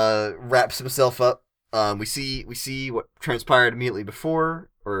AR wraps himself up. We see what transpired immediately before,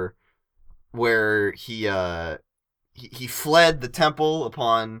 or where he fled the temple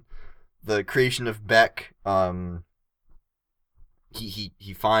upon the creation of Beck.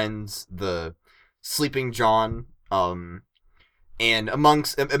 He finds the sleeping John, and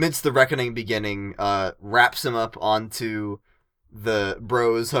amidst the reckoning beginning, wraps him up onto the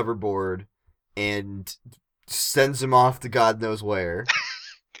bro's hoverboard and sends him off to God knows where.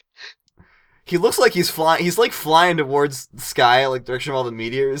 He looks like he's flying. He's like flying towards the sky, like direction of all the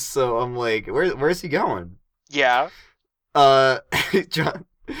meteors. So I'm like, where's he going? Yeah. John.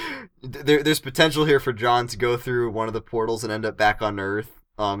 There's potential here for John to go through one of the portals and end up back on Earth.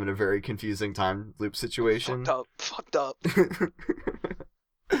 In a very confusing time loop situation. Fucked up.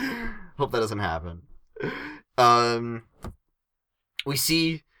 Hope that doesn't happen. We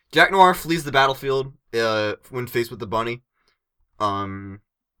see Jack Noir flees the battlefield when faced with the bunny.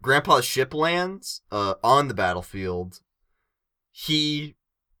 Grandpa's ship lands on the battlefield. He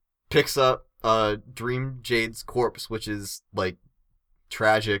picks up Dream Jade's corpse, which is like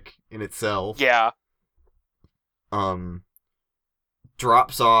tragic in itself. Yeah.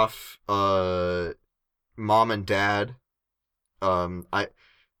 Drops off mom and dad. What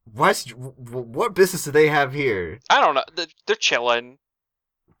business do they have here? I don't know. They're chilling.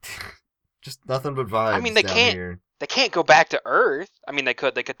 Just nothing but vibes. I mean, they down can't. Here. They can't go back to Earth. I mean, they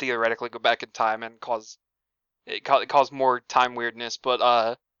could. They could theoretically go back in time and cause more time weirdness. But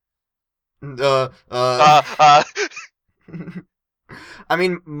I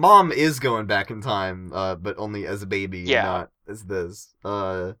mean, mom is going back in time, but only as a baby, yeah. not as this.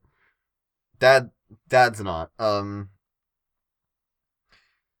 Dad's not.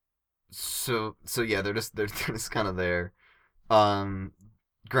 So yeah, they're just kind of there.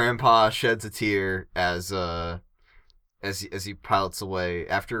 Grandpa sheds a tear as he pilots away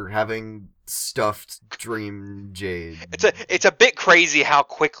after having stuffed Dream Jade. It's a bit crazy how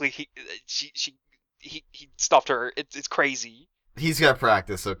quickly he stuffed her. It's crazy. He's got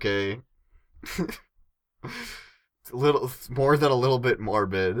practice, okay? It's a little more than a little bit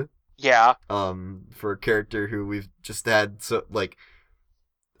morbid. Yeah. For a character who we've just had so like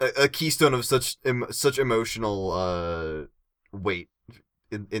a keystone of such emotional weight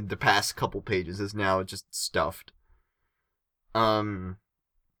in the past couple pages is now just stuffed. The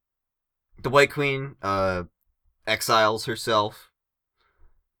White Queen exiles herself.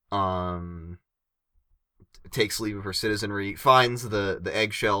 Takes leave of her citizenry, finds the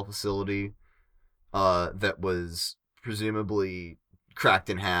eggshell facility that was presumably cracked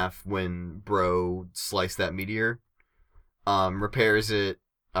in half when Bro sliced that meteor, repairs it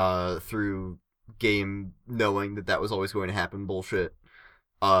through game knowing that was always going to happen bullshit,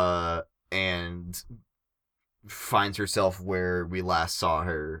 and finds herself where we last saw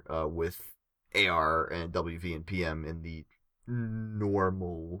her with AR and WV and PM in the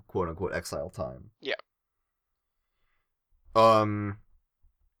normal quote-unquote exile time. Yeah.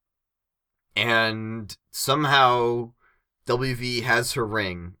 And somehow WV has her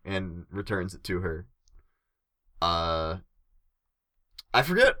ring and returns it to her. I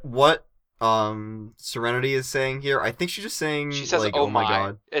forget what Serenity is saying here. I think she's just saying, she says, like, oh my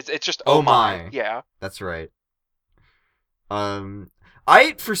god. It's just oh my. Yeah. That's right.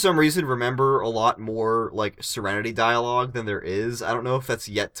 I for some reason remember a lot more like Serenity dialogue than there is. I don't know if that's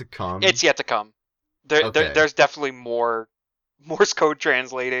yet to come. It's yet to come. There's definitely more Morse code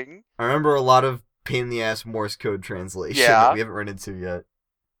translating. I remember a lot of pain in the ass Morse code translation that we haven't run into yet.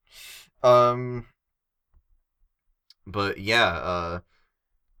 But yeah,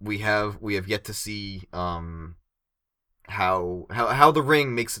 we have yet to see how the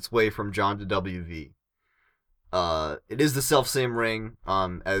ring makes its way from John to WV. It is the self-same ring,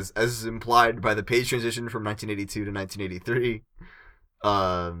 as implied by the page transition from 1982 to 1983.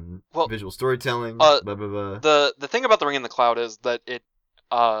 Visual storytelling. Blah, blah, blah. The thing about the ring in the cloud is that it,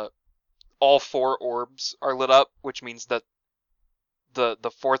 all 4 orbs are lit up, which means that the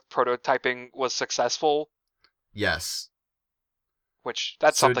 4th prototyping was successful. Yes. Which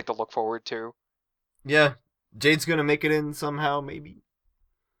that's something to look forward to. Yeah, Jade's gonna make it in somehow, maybe.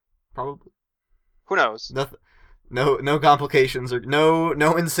 Probably. Who knows? Nothing. No complications or no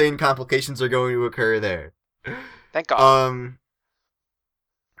insane complications are going to occur there. Thank God.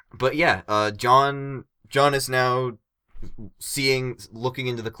 But yeah, John is now looking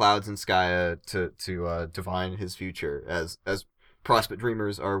into the clouds in Skya to divine his future as prospect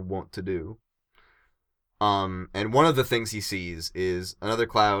dreamers are wont to do. And one of the things he sees is another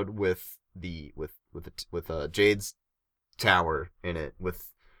cloud with Jade's tower in it,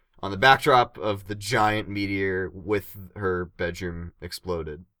 on the backdrop of the giant meteor with her bedroom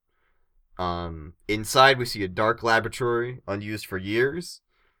exploded. Inside we see a dark laboratory unused for years,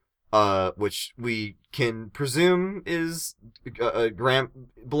 which we can presume is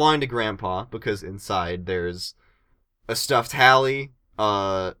belonging to Grandpa, because inside there's a stuffed Hallie,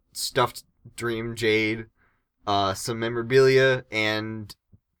 stuffed Dream Jade, some memorabilia, and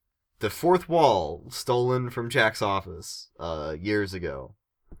the fourth wall stolen from Jack's office years ago.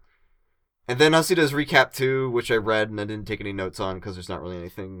 And then Hussey does recap 2, which I read and I didn't take any notes on because there's not really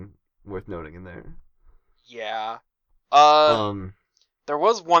anything worth noting in there. Yeah. Um. There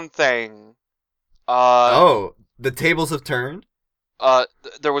was one thing. Uh, Oh, the tables have turned.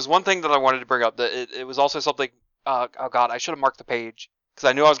 there was one thing that I wanted to bring up. That it was also something. Oh God, I should have marked the page because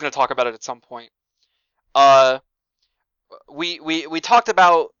I knew I was going to talk about it at some point. Uh, we talked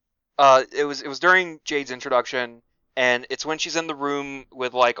about. It was during Jade's introduction, and it's when she's in the room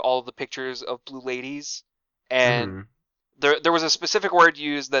with like all of the pictures of blue ladies, and Mm-hmm. there was a specific word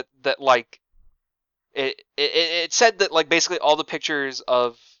used that like it said that like basically all the pictures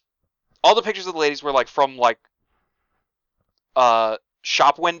of the ladies were like from like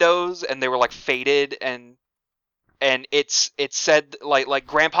shop windows, and they were like faded, and it said like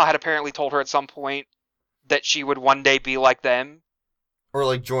Grandpa had apparently told her at some point that she would one day be like them. Or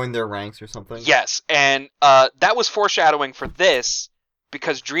like join their ranks or something. Yes, and that was foreshadowing for this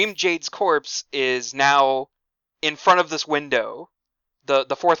because Dream Jade's corpse is now in front of this window,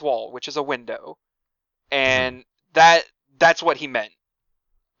 the fourth wall, which is a window, Mm-hmm. and that's what he meant.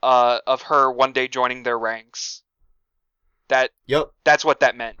 Of her one day joining their ranks. That Yep. that's what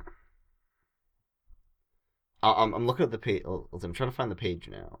that meant. I'm looking at the page. I'm trying to find the page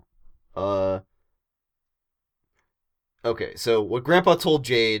now. Uh. Okay, so what Grandpa told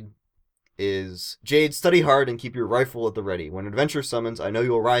Jade is, Jade, study hard and keep your rifle at the ready. When adventure summons, I know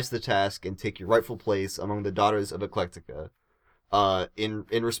you will rise to the task and take your rightful place among the daughters of Eclectica. In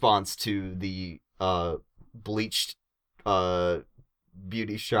response to the bleached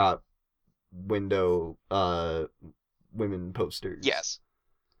beauty shop window women posters. Yes.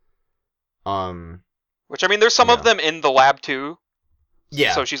 Um. Which I mean, there's some of Yeah. them in the lab too.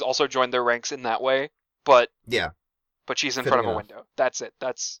 Yeah. So she's also joined their ranks in that way. But Yeah. she's in Fitting front of a enough. window. That's it.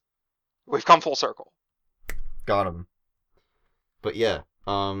 We've come full circle. Got him. But yeah.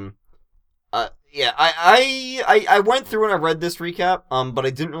 Yeah. I went through and I read this recap. But I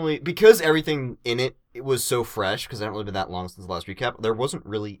didn't really, because everything in it was so fresh, because I haven't really been that long since the last recap. There wasn't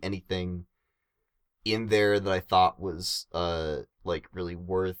really anything in there that I thought was like really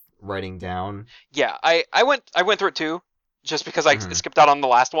worth writing down. Yeah, I went through it too, just because I Mhm. skipped out on the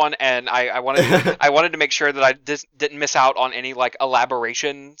last one, and I wanted to make sure that I didn't miss out on any like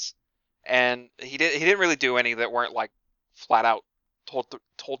elaborations, and he didn't really do any that weren't like flat out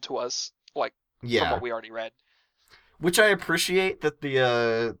told to us like from what Yeah. we already read. Which I appreciate that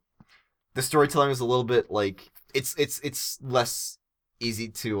the storytelling is a little bit like it's less easy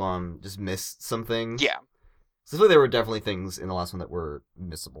to just miss some things. Yeah, So there were definitely things in the last one that were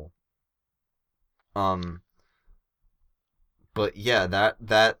missable. Um, but yeah,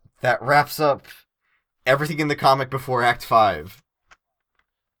 that wraps up everything in the comic before Act 5.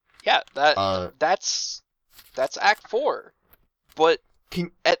 yeah, Uh, that's Act 4, but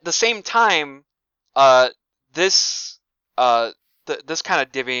can at the same time, uh, this this kind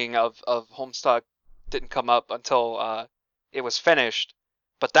of divvying of Homestuck didn't come up until it was finished,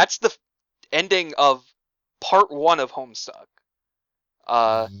 but that's the ending of part 1 of Homestuck.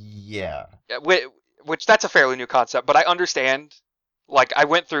 Uh, yeah. which that's a fairly new concept, but I understand. Like I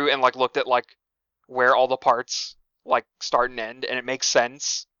went through and like looked at like where all the parts like start and end, and it makes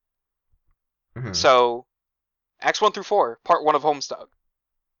sense. Mhm. So Acts 1 through 4, part 1 of Homestuck.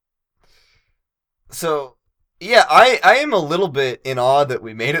 So yeah, I am a little bit in awe that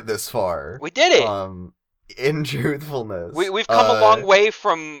we made it this far. We did it. In truthfulness, We've come a long way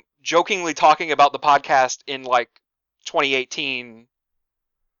from jokingly talking about the podcast in like 2018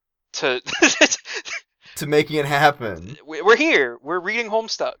 to to making it happen. we're here. We're reading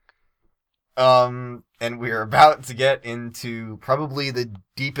Homestuck. And we're about to get into probably the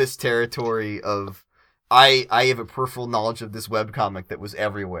deepest territory of I have a peripheral knowledge of this webcomic that was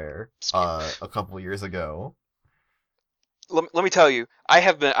everywhere a couple years ago. Let me tell you, I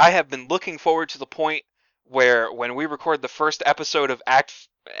have been looking forward to the point where when we record the first episode of Act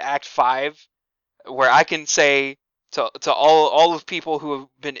 5, where I can say to all of people who have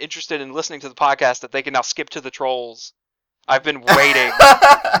been interested in listening to the podcast that they can now skip to the trolls. I've been waiting.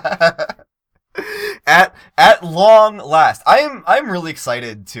 At long last. I'm really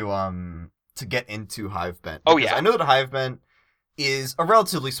excited to get into Hivebent. Oh, Because yeah. I know that Hivebent is a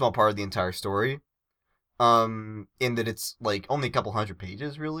relatively small part of the entire story. In that it's like only a couple hundred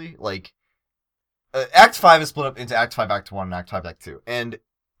pages, really. Like, Act 5 is split up into Act 5, Act 1, and Act 5, Act 2. And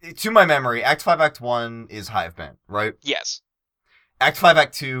to my memory, Act 5, Act 1 is Hivebent, right? Yes. Act 5,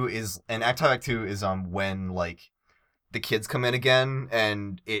 Act 2 is when like the kids come in again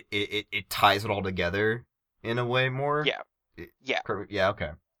and it ties it all together. in a way more. Yeah. Yeah. Yeah,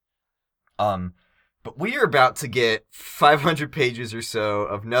 okay. Um, but we are about to get 500 pages or so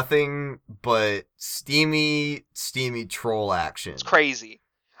of nothing but steamy, steamy troll It's action. crazy.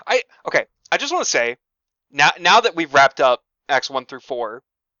 Okay. I just want to say now that we've wrapped up Acts 1 through 4,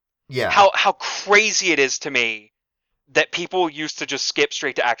 Yeah. how crazy it is to me that people used to just skip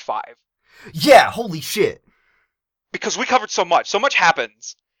straight to Act 5 Yeah, holy shit. because we covered so much. So much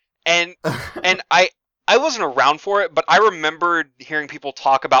happens. And and I wasn't around for it, but I remembered hearing people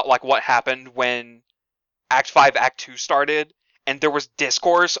talk about like what happened when Act 5 Act 2 started and there was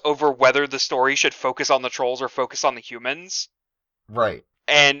discourse over whether the story should focus on the trolls or focus on the humans. Right.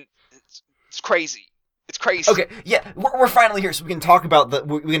 And it's crazy. It's crazy. Okay, yeah, we're finally here, so we can talk about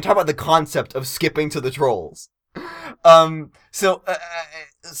the concept of skipping to the trolls. As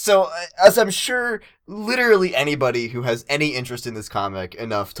I'm sure literally anybody who has any interest in this comic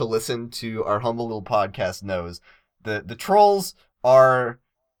enough to listen to our humble little podcast knows, the trolls are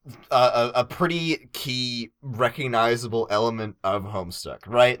a pretty key recognizable element of Homestuck,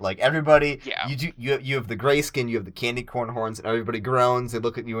 right? Like everybody, Yeah. you have the gray skin, you have the candy corn horns, and everybody groans. They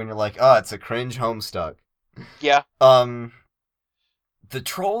look at you and you're like, oh, it's a cringe Homestuck. Yeah. The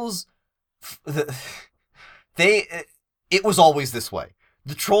trolls, it was always this way.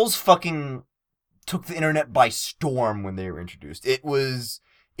 The trolls fucking took the internet by storm when they were introduced. It was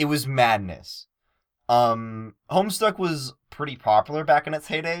madness. Homestuck was pretty popular back in its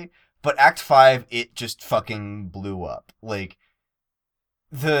heyday, but Act 5, it just fucking blew up. Like,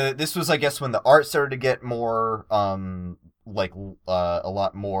 this was, I guess, when the art started to get more, a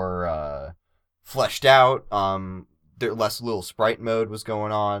lot more, fleshed out. There less little sprite mode was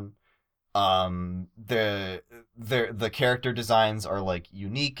going on. The character designs are like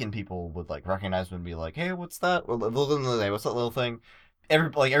unique and people would like recognize them and be like, hey, what's that? Or what's that little thing?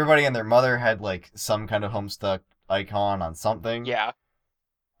 Everybody and their mother had like some kind of Homestuck icon on something. Yeah.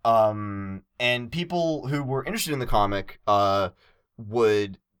 And people who were interested in the comic,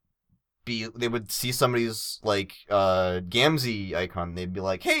 would see somebody's like Gamzee icon. They'd be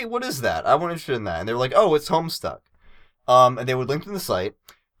like, hey, what is that? I'm interested in that. And they were like, oh, it's Homestuck. And they would link to the site,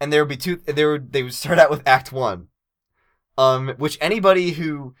 and there would be they would start out with Act 1. Which anybody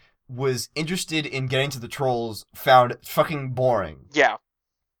who was interested in getting to the trolls found fucking boring. Yeah.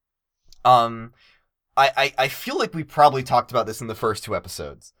 I feel like we probably talked about this in the first 2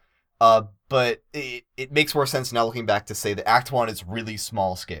 episodes. But it makes more sense now looking back to say that Act 1 is really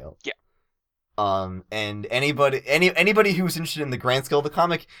small scale. Yeah. And anybody who's interested in the grand scale of the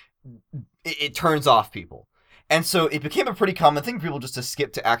comic, it turns off people. And so it became a pretty common thing for people just to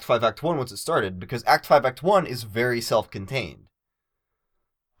skip to Act 5, Act 1 once it started, because Act 5, Act 1 is very self-contained.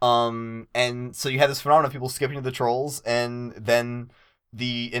 And so you had this phenomenon of people skipping to the trolls, and then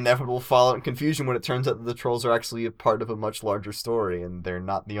the inevitable fallout and confusion when it turns out that the trolls are actually a part of a much larger story, and they're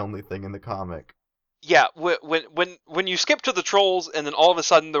not the only thing in the comic. Yeah, when you skip to the trolls and then all of a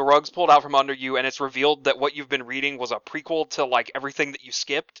sudden the rug's pulled out from under you and it's revealed that what you've been reading was a prequel to like everything that you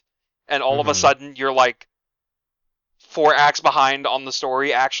skipped, and all of a sudden you're like 4 acts behind on the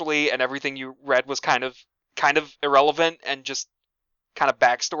story actually, and everything you read was kind of irrelevant and just kind of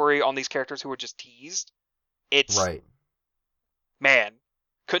backstory on these characters who were just teased. It's right. Man,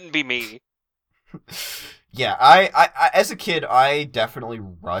 couldn't be me. Yeah, I as a kid, I definitely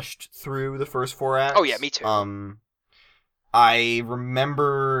rushed through the first 4 acts. Oh yeah, me too. I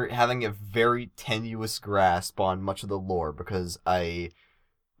remember having a very tenuous grasp on much of the lore because I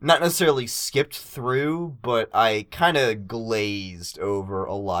not necessarily skipped through, but I kind of glazed over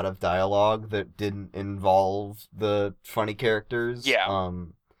a lot of dialogue that didn't involve the funny characters. Yeah.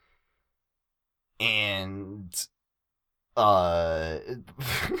 And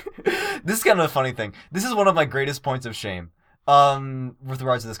this is kind of a funny thing. This is one of my greatest points of shame with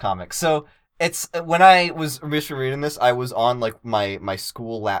regards to this comic. So it's when I was initially reading this, I was on like my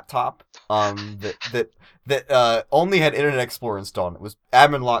school laptop that only had Internet Explorer installed. It was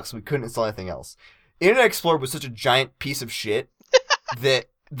admin locked, so we couldn't install anything else. Internet Explorer was such a giant piece of shit that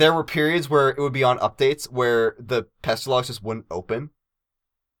there were periods where it would be on updates where the Pestalogs just wouldn't open.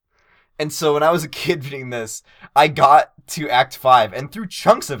 And so when I was a kid reading this, I got to Act 5, and through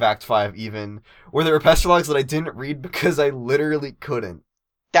chunks of Act 5 even, where there were Pestalogs that I didn't read because I literally couldn't.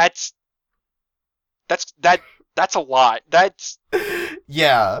 That's a lot. That's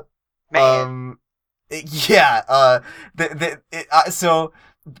yeah. Man. So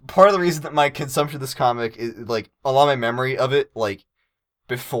part of the reason that my consumption of this comic is like a lot of my memory of it, like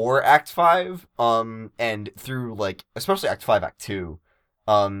before Act 5, and through like especially Act 5, Act 2,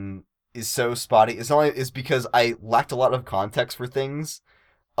 is so spotty. It's because I lacked a lot of context for things,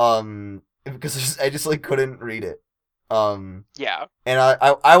 because I just like couldn't read it. Yeah. And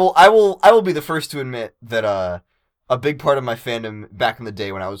I will be the first to admit that a big part of my fandom back in the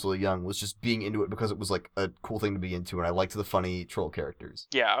day when I was really young was just being into it because it was like a cool thing to be into, and I liked the funny troll characters.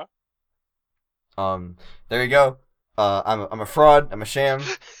 Yeah. There you go. I'm a fraud. I'm a sham.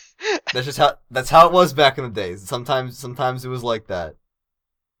 That's how it was back in the days. Sometimes it was like that.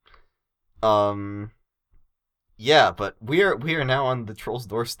 Um, yeah, but we are now on the troll's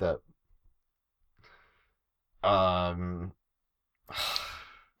doorstep. Um,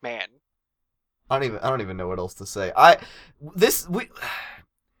 Man. I don't even know what else to say. I this we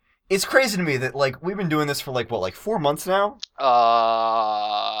It's crazy to me that like we've been doing this for like what, like 4 months now,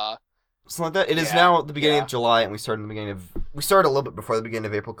 Uh. something like that. It is Yeah. now the beginning Yeah. of July, and we started a little bit before the beginning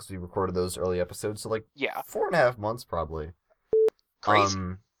of April because we recorded those early episodes. So like Yeah. 4.5 months probably. Crazy.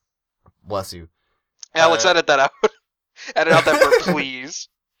 Bless you. Alex, edit that out. Edit out that word, please.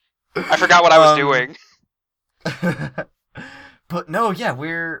 I forgot what I was doing. But no, yeah,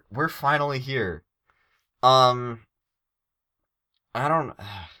 we're finally here. Um, I don't.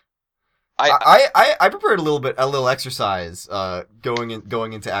 I prepared a little exercise. Going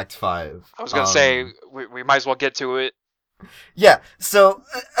into Act 5. I was gonna say we might as well get to it. Yeah. So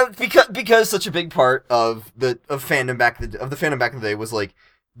because such a big part of the fandom back in the day was like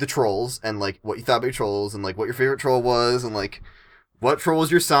the trolls and like what you thought about trolls and like what your favorite troll was and like what troll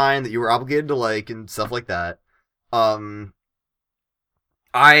was your sign that you were obligated to like and stuff like that.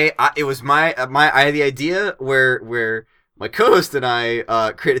 I it was I had the idea where my co-host and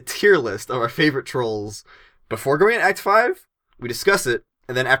I create a tier list of our favorite trolls before going into Act 5. We discuss it,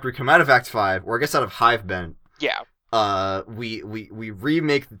 and then after we come out of Act 5, or I guess out of Hivebent, Yeah. we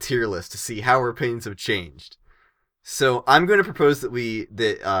remake the tier list to see how our opinions have changed. So I'm going to propose that we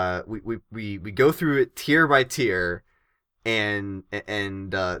go through it tier by tier and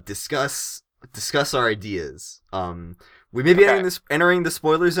discuss our ideas. We may be Okay. entering the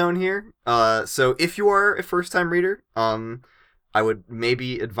spoiler zone here. So if you are a first time reader, I would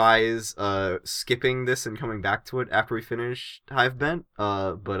maybe advise skipping this and coming back to it after we finish Hivebent.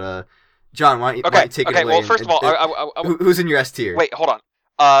 But John, why don't you take it away? Well, first of all, who's in your S tier? wait, hold on.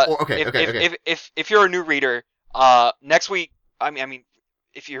 Okay. If you're a new reader, next week, I mean,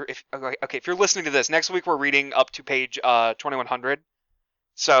 if you're listening to this next week, we're reading up to page 2100.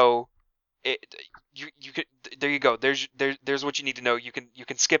 So, you could, there you go. There's what you need to know. You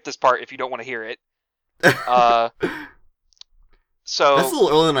can skip this part if you don't want to hear it. So that's a little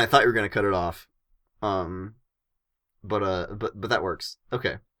earlier than I thought you were gonna cut it off. But that works.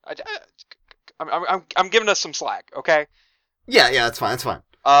 Okay. I'm giving us some slack, okay? Yeah, that's fine.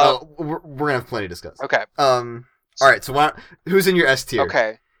 We're gonna have plenty to discuss. Okay. All right. So who's in your S tier?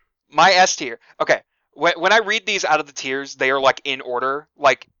 Okay. My S tier. Okay. When I read these out of the tiers, they are like in order.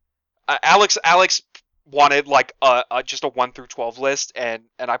 Like Alex wanted like just a 1 through 12 list, and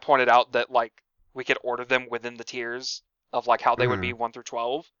I pointed out that like we could order them within the tiers of like how they would be 1 through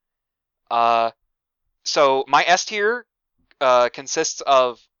 12. So my S tier consists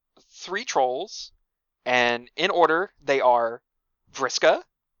of 3 trolls, and in order they are Vriska.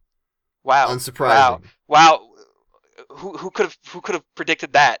 Wow. Unsurprising. Wow. Who could have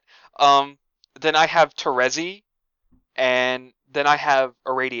predicted that? Then I have Terezi, and then I have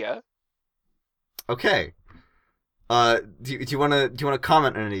Aradia. Okay. Do you want to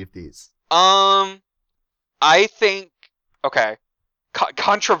comment on any of these? I think, okay,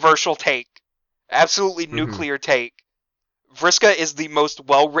 controversial take, absolutely nuclear take. Vriska is the most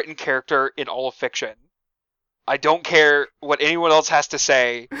well-written character in all of fiction. I don't care what anyone else has to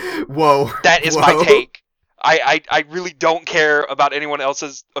say. Whoa. That is my take. I really don't care about anyone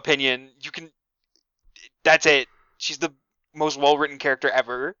else's opinion. That's it. She's the most well-written character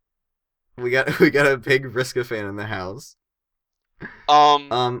ever. We got a big Vriska fan in the house.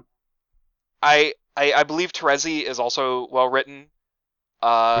 I believe Terezi is also well-written.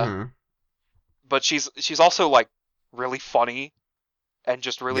 But she's also like really funny and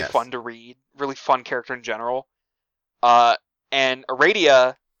just really fun to read. Really fun character in general. And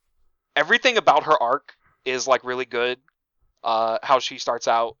Aradia, everything about her arc is like really good. How she starts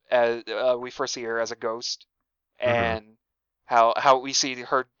out as we first see her as a ghost, and how we see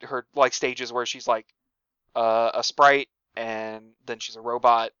her like stages where she's like a sprite, and then she's a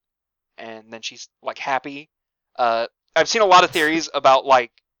robot, and then she's like happy. I've seen a lot of theories about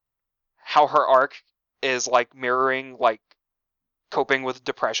like how her arc is like mirroring like coping with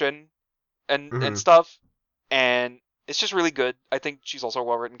depression and stuff, and it's just really good. I think she's also a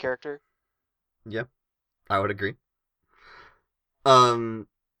well-written character. Yep, I would agree.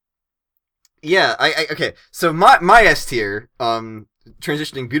 Yeah, okay. So my S tier,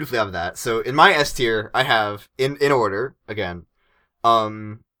 transitioning beautifully out of that. So in my S tier, I have in order again,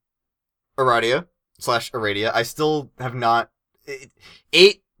 um, Aradia slash Aradia. I still have not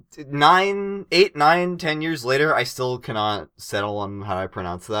 8, 9, 10 years later. I still cannot settle on how I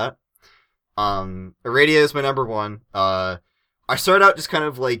pronounce that. Aradia is my number one. I started out just kind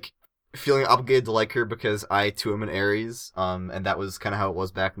of like feeling obligated to like her because I too am an Aries. And that was kind of how it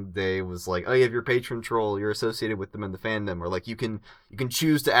was back in the day. It was like, oh, you have your patron troll, you're associated with them in the fandom, or like you can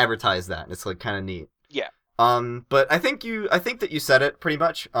choose to advertise that. And it's like kind of neat. Yeah. But I think that you said it pretty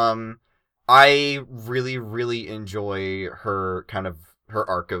much. I really, really enjoy her kind of her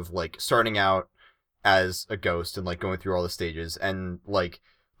arc of like starting out as a ghost and like going through all the stages and like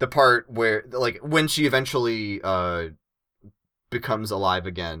the part where like when she eventually becomes alive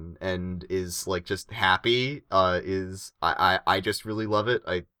again and is like just happy is I just really love it.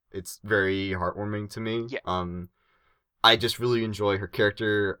 It's very heartwarming to me. Yeah. I just really enjoy her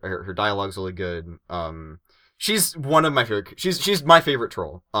character. Her dialogue's really good. She's one of my favorite. She's my favorite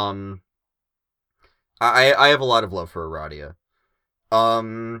troll. I have a lot of love for Aradia.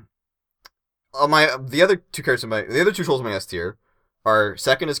 Um, my the other two trolls in my S tier are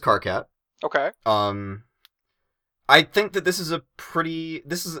second is Karkat. Okay. I think that this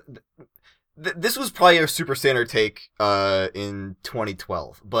was probably a super standard take in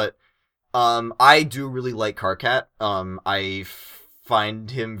 2012, but I do really like Karkat. I find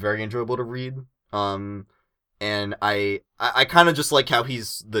him very enjoyable to read. And I kind of just like how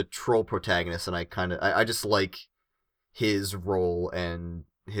he's the troll protagonist, and I just like his role and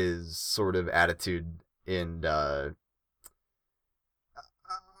his sort of attitude. And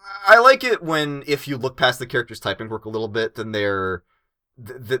I like it when if you look past the character's typing work a little bit, then the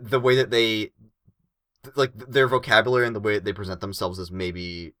way that they like their vocabulary and the way that they present themselves is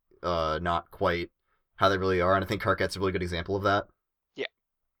maybe not quite how they really are, and I think Karkat's a really good example of that. Yeah.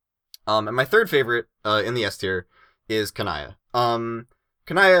 And my third favorite in the S tier is Kanaya.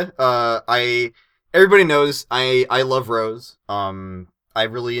 Kanaya, I everybody knows I love Rose. I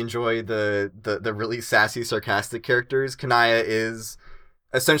really enjoy the really sassy, sarcastic characters. Kanaya is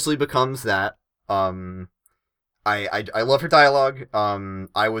essentially becomes that. I love her dialogue.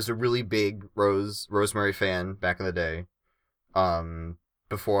 I was a really big Rosemary fan back in the day.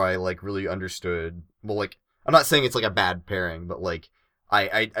 Before I like really understood. Well, like I'm not saying it's like a bad pairing, but like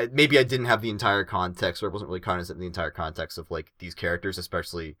I maybe I didn't have the entire context, or I wasn't really cognizant of the entire context of like these characters,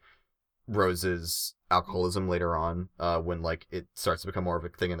 especially Rose's alcoholism later on, when like it starts to become more of a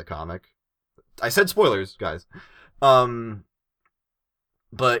thing in the comic. I said spoilers, guys.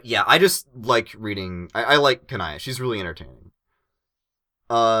 But yeah, I just like reading. I like Kanaya. She's really entertaining.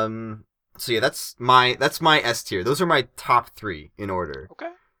 So yeah, that's my S tier. Those are my top three in order. Okay.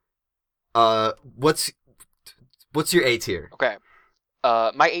 What's your A tier? Okay.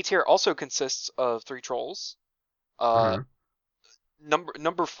 My A tier also consists of three trolls. Uh, Mm-hmm.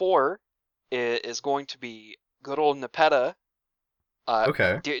 number four is going to be good old Nepeta.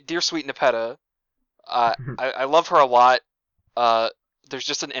 Okay. Dear sweet Nepeta. I love her a lot. Uh, there's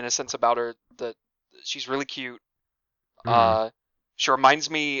just an innocence about her that she's really cute. Mm-hmm. She reminds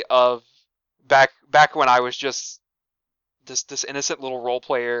me of back when I was just this innocent little role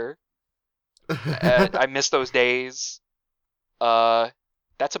player. I miss those days. Uh,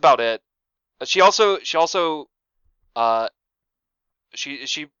 that's about it. She also uh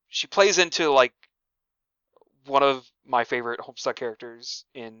she plays into like one of my favorite Homestuck characters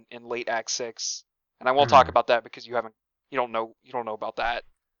in late Act 6, and I won't talk Mhm. about that because you don't know about that.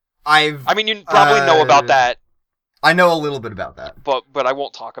 I've I mean, you probably know about that, I know a little bit about that. but I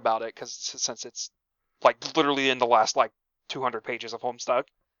won't talk about it because since it's like literally in the last like 200 pages of Homestuck.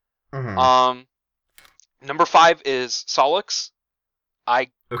 Mm-hmm. Um, number 5 is Solix.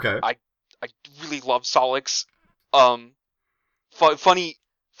 I Okay. I I really love Solix. Um, funny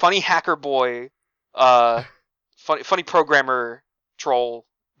hacker boy. Uh, funny programmer troll.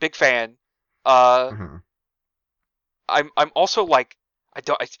 Big fan. Uh, Mm-hmm. I'm also like I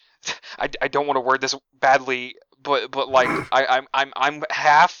don't want to word this badly, but like I'm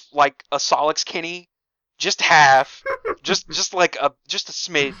half like a Solix Kinney, just half, just a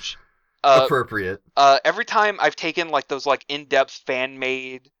smidge. Uh, Appropriate. every time I've taken like those like in-depth fan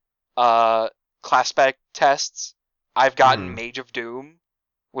made uh class spec tests, I've gotten Mm-hmm. Mage of Doom,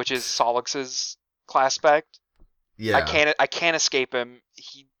 which is Solix's class spec. Yeah. I can't escape him.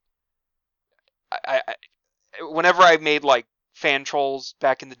 I whenever I made like fan trolls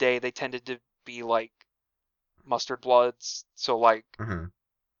back in the day, they tended to be like mustard bloods, so like Mm-hmm.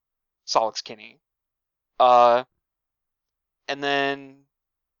 Solix Kinney. Uh, and then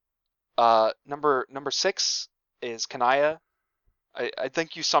number 6 is Kanaya. I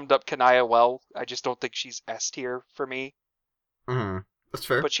think you summed up Kanaya well. I just don't think she's S tier for me, Mm-hmm. That's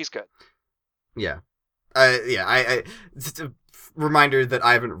fair. but she's good. Yeah. I just a reminder that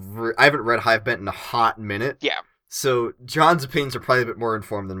I haven't read Hivebent in a hot minute. Yeah. So John's opinions are probably a bit more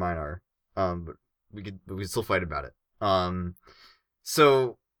informed than mine are. But we could still fight about it.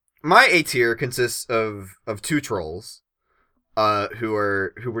 So my A tier consists of two trolls, who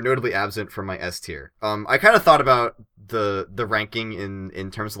were notably absent from my S tier. I kind of thought about the ranking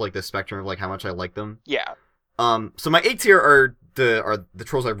in terms of like the spectrum of like how much I like them. Yeah. So my A tier are the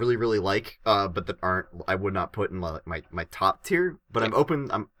trolls I really really like, but that I would not put in my top tier. But I'm open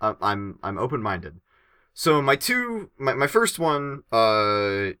minded. So my first one,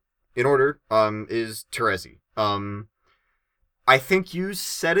 in order, is Terezi. I think you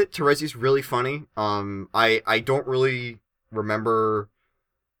said it. Terezi's really funny. I don't really remember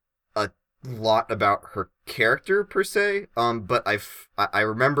a lot about her character per se. But I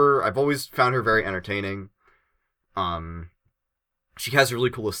remember I've always found her very entertaining. She has a really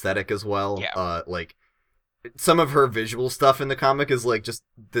cool aesthetic as well. Yeah. Like some of her visual stuff in the comic is like just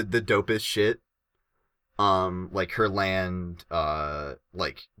the dopest shit. Like her land,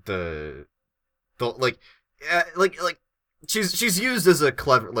 like the like she's used as a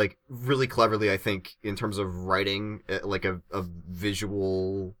clever, like really cleverly, I think, in terms of writing, like a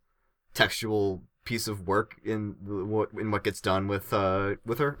visual, textual piece of work in what gets done with her.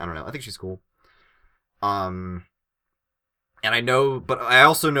 I don't know. I think she's cool. And but I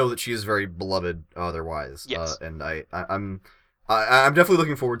also know that she is very beloved otherwise. Yes. And I'm definitely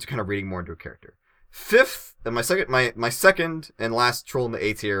looking forward to kind of reading more into a character. Fifth, and my second and last troll in the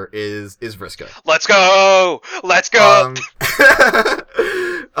A tier is Vriska. Let's go. Let's go.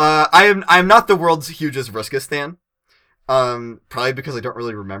 I'm not the world's hugest Vriska stan. Probably because I don't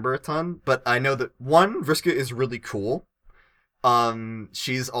really remember a ton, but I know that Vriska is really cool.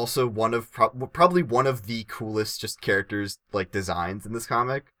 She's also probably one of the coolest just characters, like, designs in this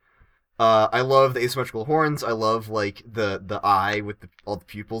comic. I love the asymmetrical horns. I love like the eye with all the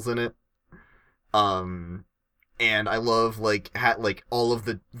pupils in it. And I love like all of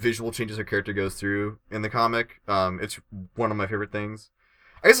the visual changes her character goes through in the comic. It's one of my favorite things.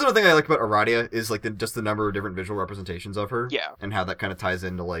 I guess another thing I like about Aradia is like just the number of different visual representations of her. Yeah. And how that kind of ties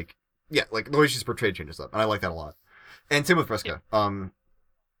into like the way she's portrayed changes up, and I like that a lot. And same with Vriska. Yeah.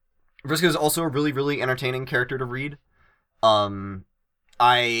 Vriska is also a really really entertaining character to read. I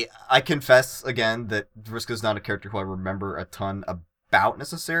confess again that Vriska is not a character who I remember a ton about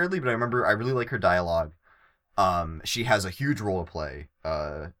necessarily, but I really like her dialogue. She has a huge role to play.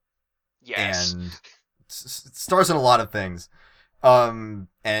 Yes. And stars in a lot of things. And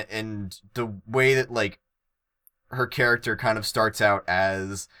the way that like her character kind of starts out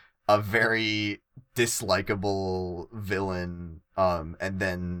as a very dislikable villain, and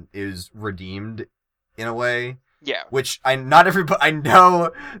then is redeemed in a way. Yeah. Which I know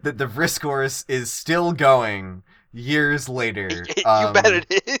that the Vriskors is still going years later. You bet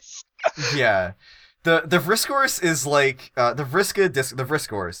it is. Yeah. The Vriskors is like the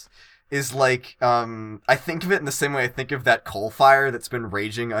Vriskors is like I think of it in the same way I think of that coal fire that's been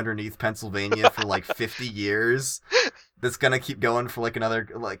raging underneath Pennsylvania for like 50 years. That's gonna keep going for like another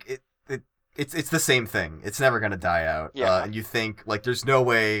like it's the same thing. It's never gonna die out. Yeah. And you think like there's no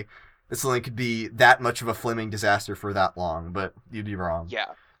way this only could be that much of a flaming disaster for that long, but you'd be wrong. Yeah.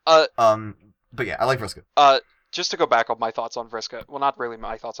 But yeah, I like Vriska. Just to go back on my thoughts on Vriska. Well, not really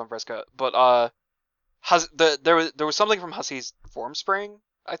my thoughts on Vriska, but there was something from Hussey's Form Spring,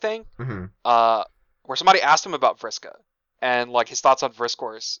 I think. Mm-hmm. Where somebody asked him about Vriska and like his thoughts on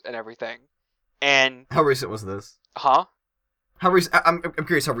Vriskors and everything. And how recent was this? Huh? How recent? I'm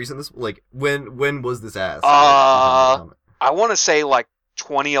curious. How recent this? Like when was this asked? I want to say like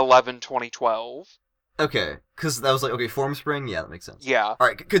 2011, 2012. Okay, because that was like, okay, Form Spring? Yeah, that makes sense. Yeah. All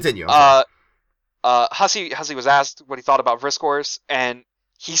right, continue. Hussey was asked what he thought about Vriskors, and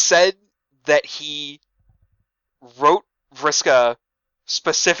he said that he wrote Vriska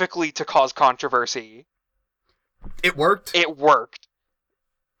specifically to cause controversy. It worked? It worked.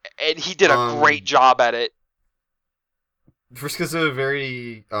 And he did a great job at it. Vriska's a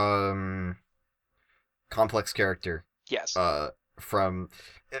very, complex character. Yes.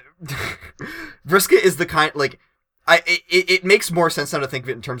 Vriska is the kind, like, it makes more sense now to think of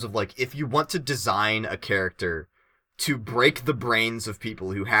it in terms of, like, if you want to design a character to break the brains of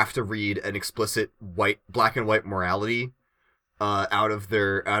people who have to read an explicit black and white morality, out of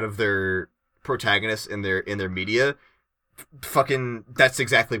their protagonists in their media, fucking, that's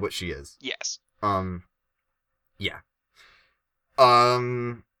exactly what she is. Yes. Yeah.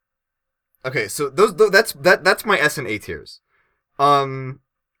 Okay, so that's my S and A tiers. Um,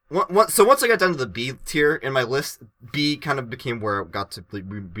 so once I got down to the B tier in my list, B kind of became where it got to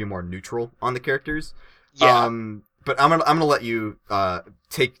be more neutral on the characters. Yeah. But I'm gonna let you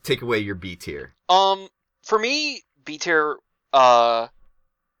take away your B tier. For me, B tier, uh,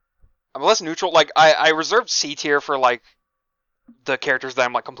 I'm less neutral. Like, I reserved C tier for like the characters that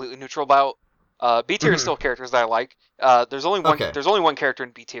I'm like completely neutral about. B tier is Mhm. still characters that I like. Okay. There's only one character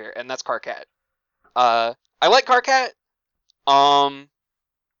in B tier, and that's Karkat. I like Karkat. Um,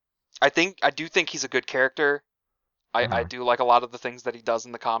 I do think he's a good character. I Mhm. do like a lot of the things that he does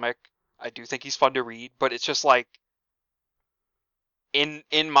in the comic. I do think he's fun to read, but it's just like in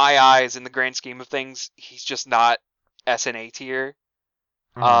my eyes, in the grand scheme of things, he's just not SNA tier.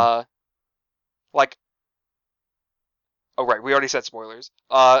 Mhm. Uh, like, oh right, we already said spoilers.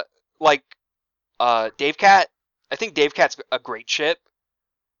 Like, Dave Cat. I think Dave Cat's a great ship.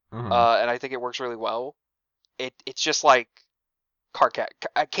 Mhm. And I think it works really well. It's just like Karkat.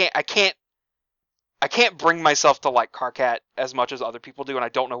 I can't bring myself to like Karkat as much as other people do, and I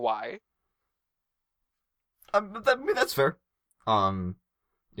don't know why. I mean, that's fair. Um,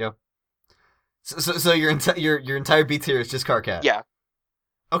 yeah. So your entire B tier is just Carcat. Yeah,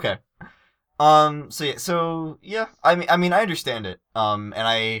 Okay. So yeah. I mean, I understand it. And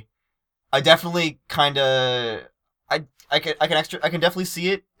I definitely kind of I can definitely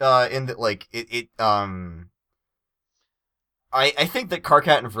see it. In that like I think that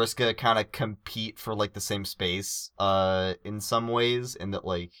Karkat and Vriska kind of compete for like the same space. In some ways, in that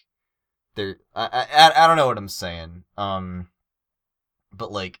like they're I don't know what I'm saying.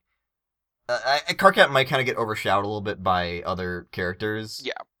 But like Karkat might kind of get overshadowed a little bit by other characters.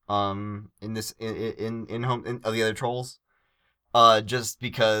 yeah, In this in home in the other trolls. Just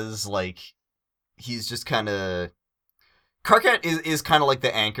because like he's just kind of Karkat is kind of like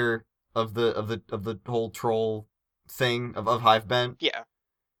the anchor of the whole troll thing of Hivebent. yeah.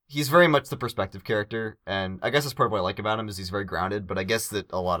 He's very much the perspective character, and I guess that's part of what I like about him is he's very grounded. But I guess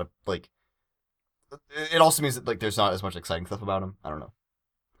that a lot of like it also means that like there's not as much exciting stuff about him. I don't know.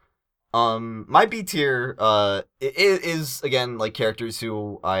 My B tier, is again like characters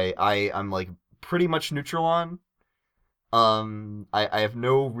who I'm like pretty much neutral on. I have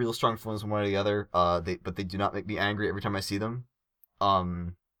no real strong feelings one way or the other. But they do not make me angry every time I see them.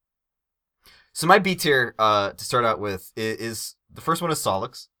 Um, so my B tier, to start out with is the first one is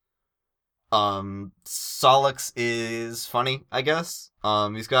Solix. Solix is funny, I guess.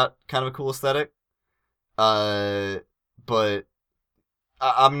 He's got kind of a cool aesthetic. Uh, but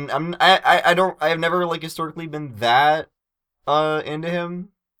I have never like historically been that into him.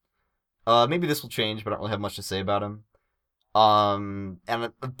 Maybe this will change, but I don't really have much to say about him.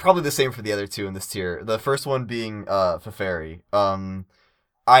 And probably the same for the other two in this tier. The first one being Feferi.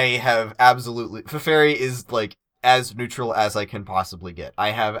 I have absolutely Feferi is like as neutral as I can possibly get. I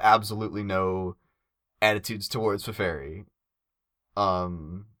have absolutely no attitudes towards Feferi.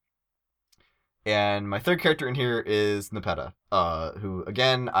 Um, and my third character in here is Nepeta. Who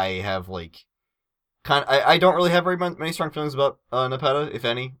again I have like I don't really have very many strong feelings about Nepeta, if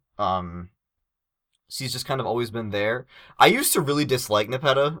any. She's just kind of always been there. I used to really dislike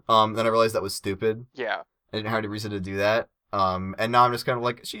Nepeta. Then I realized that was stupid. Yeah, I didn't have any reason to do that. And now I'm just kind of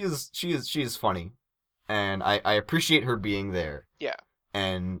like she is funny, and I appreciate her being there yeah.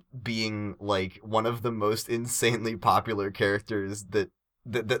 and being like one of the most insanely popular characters that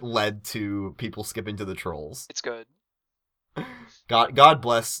led to people skipping to the trolls. It's good. God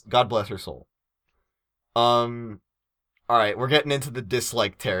bless her soul. Um, all right, we're getting into the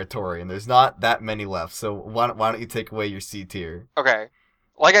dislike territory, and there's not that many left. So why don't you take away your C tier? Okay.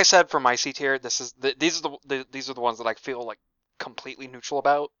 Like I said, for my C tier, these are the ones that I feel like completely neutral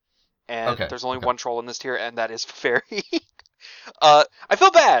about, and Okay, there's only okay. one troll in this tier, and that is Fairy. I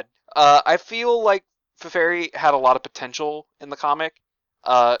feel bad. I feel like Feferi had a lot of potential in the comic.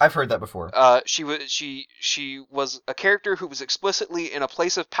 Uh, I've heard that before. she was a character who was explicitly in a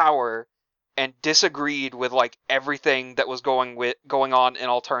place of power and disagreed with like everything that was going on in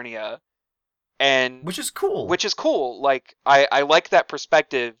Alternia, and Which is cool. which is cool. Like I like that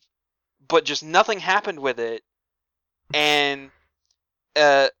perspective, but just nothing happened with it. And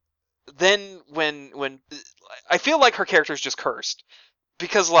uh, then when I feel like her character is just cursed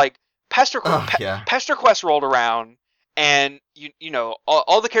because like Oh yeah. Pastor Quest rolled around, and you know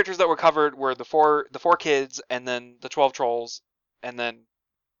all the characters that were covered were the four kids, and then the 12 trolls, and then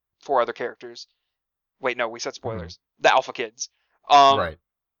four other characters. Wait, no, we said Mhm. spoilers. The Alpha Kids. Um, Right.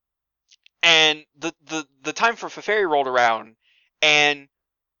 and the time for Feferi rolled around, and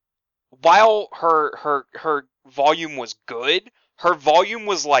while her volume was good, her volume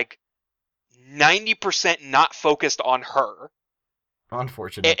was like 90% not focused on her.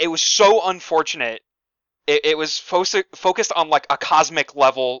 Unfortunate. It was so unfortunate. It was focused on like a cosmic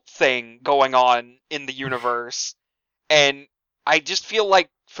level thing going on in the universe, and I just feel like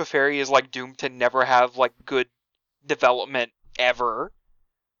Feferi is like doomed to never have like good development ever.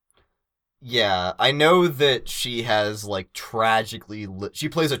 Yeah, I know that she has like she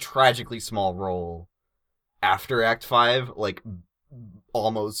plays a tragically small role after Act 5, like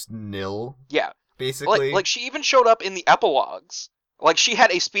almost nil Yeah, basically. like she even showed up in the epilogues. Like she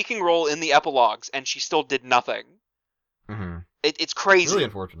had a speaking role in the epilogues, and she still did nothing. Mhm. It's Really crazy.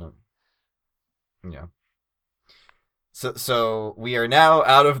 unfortunate. Yeah. So we are now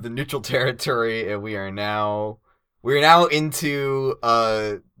out of the neutral territory, and we are now into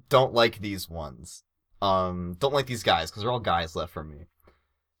don't like these ones. Don't like these guys because they're all guys left from me.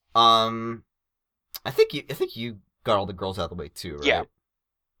 Um, I think you got all the girls out of the way too, Yeah, right?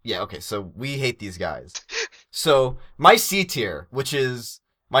 Yeah. Okay. So we hate these guys. So my C tier,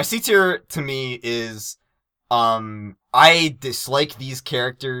 my C tier to me is I dislike these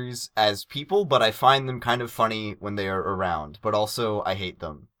characters as people, but I find them kind of funny when they are around, but also I hate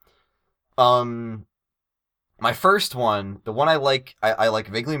them. Um, my first one, the one I like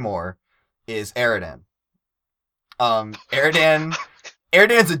vaguely more, is Eridan. Um, Eridan,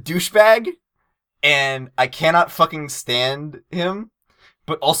 Eridan's a douchebag, and I cannot fucking stand him,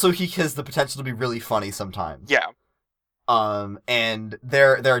 but also he has the potential to be really funny sometimes. yeah, And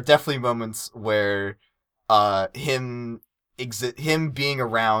there are definitely moments where him being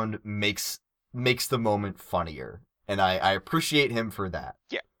around makes the moment funnier, and I appreciate him for that.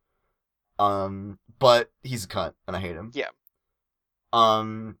 yeah, But he's a cunt, and I hate him. yeah.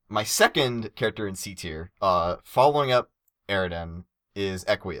 My second character in C tier, following up Eridan, is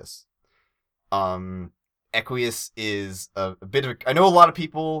Equius. Um, Equius is a bit of I know a lot of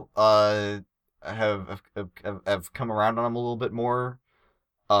people have come around on him a little bit more.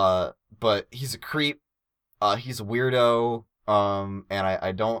 But he's a creep. He's a weirdo. And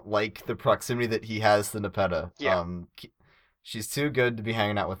I don't like the proximity that he has to Nepeta. Yeah. She's too good to be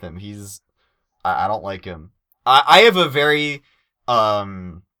hanging out with him. I don't like him. I have a very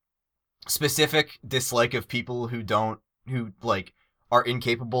um specific dislike of people who like are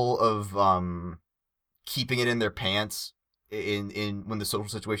incapable of keeping it in their pants in when the social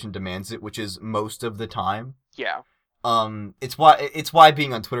situation demands it, which is most of the time. Yeah. It's why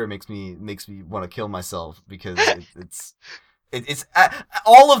being on Twitter makes me want to kill myself because it's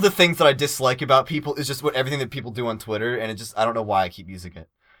all of the things that I dislike about people is just what everything that people do on Twitter, and I don't know why I keep using it.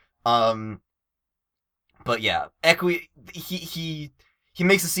 Um, but yeah, he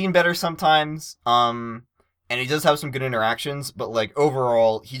makes the scene better sometimes. And he does have some good interactions, but like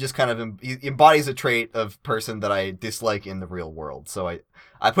overall, he just kind of he embodies a trait of person that I dislike in the real world. So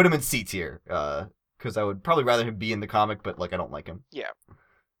I put him in C tier. Because I would probably rather him be in the comic, but like I don't like him. Yeah.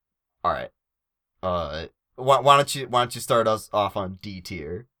 All right. Why don't you start us off on D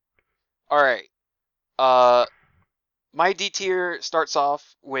tier? All right. Uh, my D tier starts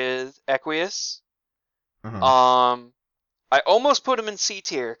off with Equius. Mm-hmm. Um, I almost put him in C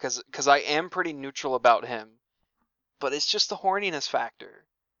tier because I am pretty neutral about him, but it's just the horniness factor.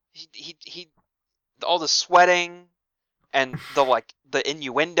 He all the sweating and the like the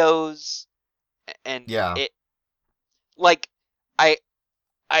innuendos and Yeah. it like I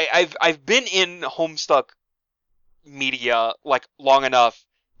I've been in Homestuck media like long enough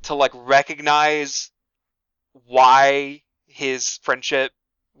to like recognize why his friendship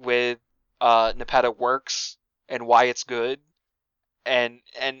with Nepeta works and why it's good, and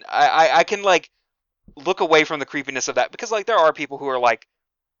I can like look away from the creepiness of that because like there are people who are like,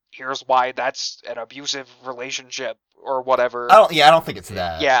 here's why that's an abusive relationship or whatever. I don't think it's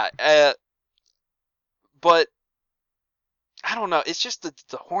that. Yeah, but I don't know. It's just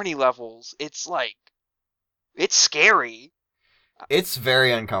the horny levels. It's like it's scary. It's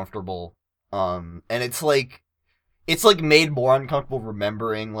very uncomfortable. And it's like made more uncomfortable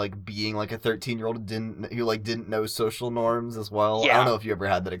remembering like being like a 13-year-old who didn't know social norms as well. I don't Yeah, know if you ever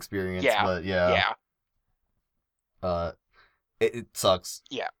had that experience, yeah, but yeah. yeah, Uh it sucks.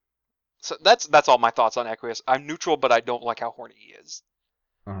 yeah. So that's all my thoughts on Equius. I'm neutral, but I don't like how horny he is.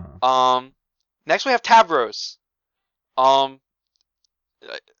 Uh-huh. Um, next we have Tavros. Um,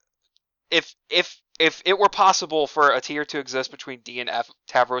 if it were possible for a tier to exist between D and F,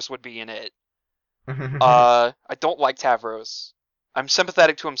 Tavros would be in it. I don't like Tavros. I'm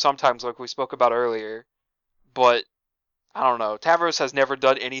sympathetic to him sometimes, like we spoke about earlier, but I don't know. Tavros has never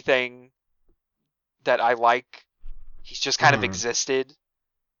done anything that I like. He's just kind of Mhm. existed,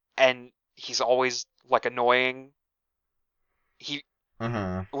 and he's always like annoying. He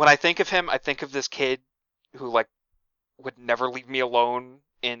Mhm. When I think of him, I think of this kid who like would never leave me alone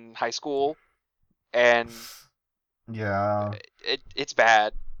in high school, and Yeah. it's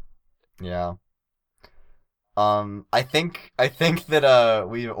bad. Yeah. I think that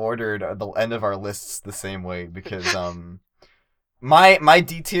we've ordered the end of our lists the same way because my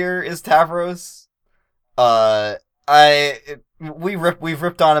D tier is Tavros. Uh, we've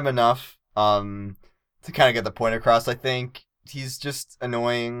ripped on him enough to kind of get the point across. I think he's just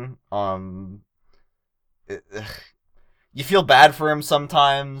annoying. You feel bad for him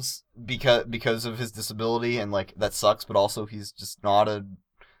sometimes because of his disability, and like that sucks. But also, he's just kind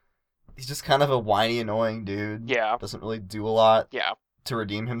of a whiny, annoying dude. Yeah, Doesn't really do a lot yeah. to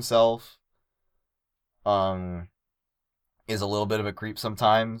redeem himself. Um, is a little bit of a creep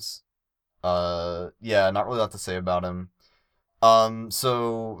sometimes. Yeah, not really a lot to say about him.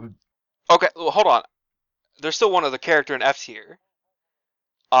 So Okay, well, hold on. There's still one other character in F tier.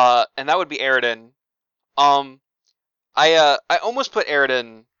 And that would be Aridin. Um, I almost put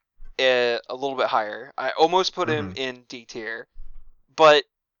Aridin a little bit higher. I almost put him mhm. in D tier, but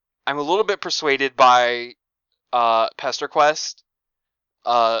I'm a little bit persuaded by Pester Quest,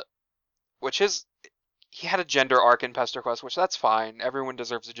 uh, which is he had a gender arc in Pester Quest, which that's fine. Everyone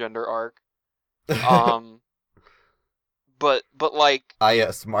deserves a gender arc. Um, but like, Ah,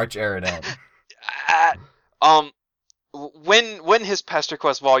 yes, March Aerodan. ah, um, when his Pester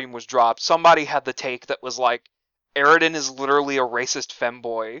Quest volume was dropped, somebody had the take that was like, Aridin is literally a racist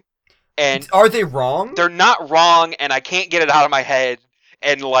femboy, and Are they wrong? they're not wrong, and I can't get it out of my head,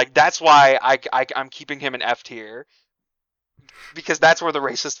 and like that's why I'm keeping him in F tier because that's where the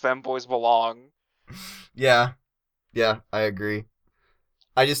racist femboys belong. Yeah, yeah, I agree.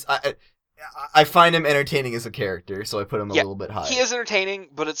 I just I find him entertaining as a character, so I put him a Yeah, little bit he high. is entertaining,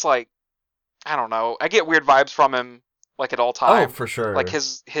 but it's like I don't know. I get weird vibes from him like at all Oh, time. for Like sure.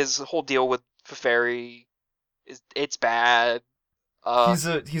 his whole deal with Feferi is it's bad. Uh, He's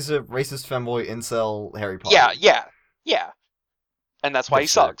a racist femboy incel Harry yeah, Potter yeah, yeah, and that's why he hipster.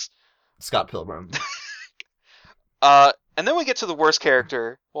 sucks. Scott Pilgrim. And then we get to the worst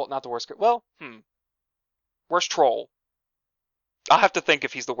character. Well, not the worst. Well, worst troll. I'll have to think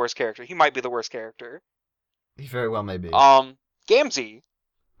if he's the worst character. He might be the worst character. He very well may be. Gamzee.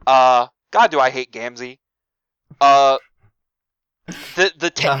 God, do I hate Gamzee. Uh,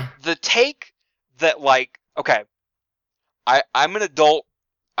 Yeah. the take that like, okay, I'm an adult.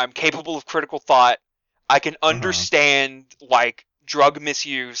 I'm capable of critical thought. I can Uh-huh. understand like drug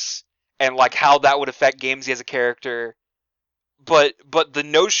misuse and like how that would affect Gamzee as a character. But the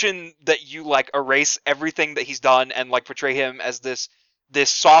notion that you like erase everything that he's done and like portray him as this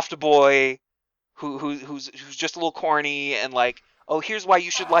soft boy who's just a little corny and like, oh, here's why you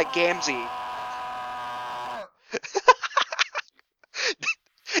should like Gamzee.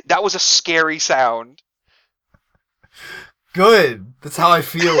 That was a scary sound. Good. That's how I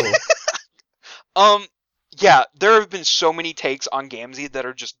feel. Um, yeah, there have been so many takes on Gamzee that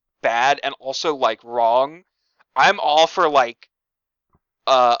are just bad and also like wrong. I'm all for like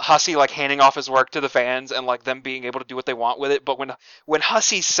Hussey like handing off his work to the fans and like them being able to do what they want with it, but when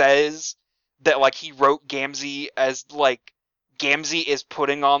Hussey says that like he wrote Gamzee as like Gamzee is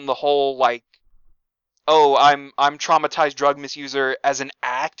putting on the whole like, oh, I'm traumatized drug misuser as an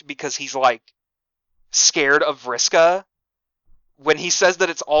act because he's like scared of Vriska, when he says that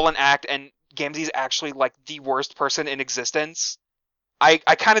it's all an act and Gamzee's actually like the worst person in existence, I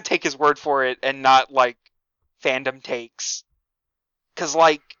kind of take his word for it and not like fandom takes. Cause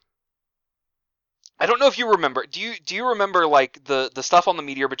like I don't know if you remember. Do you remember like the stuff on the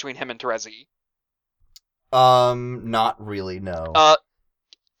meteor between him and Terezi? Not really, no. Uh,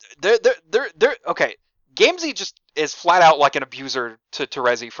 they're okay. Gamzee just is flat out like an abuser to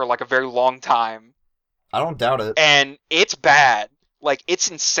Terezi for like a very long time, I don't doubt it. and it's bad. Like it's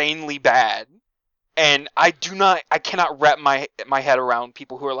insanely bad. And I cannot wrap my head around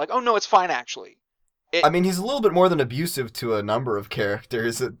people who are like, oh no, it's fine actually. It, I mean, he's a little bit more than abusive to a number of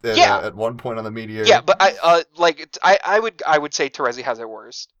characters yeah, at one point on the yeah, Meteor. but I would say Terezi has it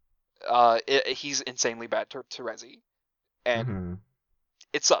worst. He's insanely bad to Terezi, and Hmm.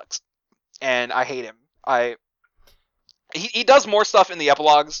 it sucks, and I hate him. He does more stuff in the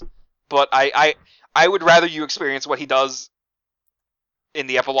epilogues, but I would rather you experience what he does in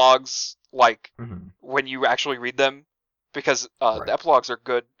the epilogues, like Hmm. when you actually read them, because the Right. epilogues are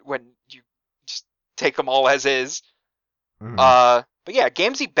good when you just take them all as is. Hmm. But yeah,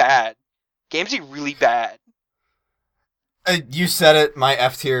 Gamzee bad. Gamzee really bad. You said it. My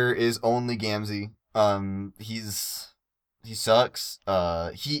F tier is only Gamzee. He sucks.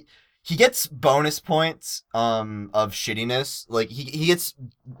 he gets bonus points of shittiness. Like he gets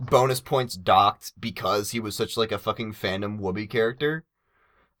bonus points docked because he was such like a fucking fandom whoopee character.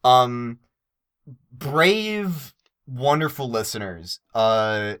 Um Brave, wonderful listeners.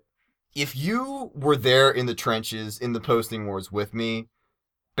 If you were there in the trenches in the posting wars with me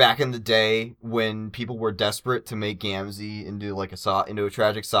back in the day when people were desperate to make Gamzee into like into a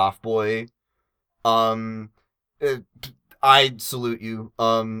tragic soft boy, um, uh, I salute you.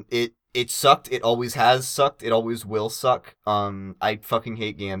 It sucked. It always has sucked. It always will suck. I fucking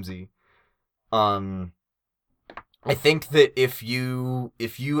hate Gamzee. Um, I think that if you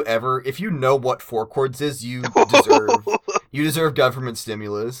know what four chords is, you deserve government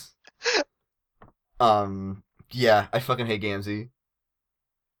stimulus. Yeah, I fucking hate Gamzee.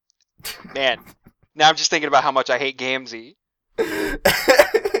 Man, now I'm just thinking about how much I hate Gamzee.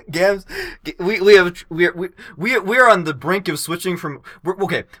 Gams, we're on the brink of switching from. We're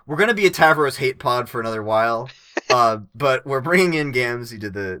gonna be a Tavros hate pod for another while, but we're bringing in Gamzee to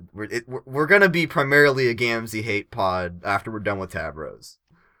the. We're gonna be primarily a Gamzee hate pod after we're done with Tavros.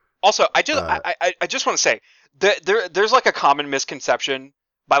 Also, I just want to say that there's like a common misconception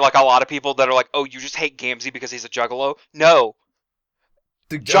by like a lot of people that are like, oh, you just hate Gamzee because he's a juggalo. No,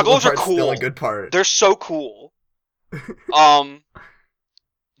 The juggalos are part's cool. still a good part. They're so cool.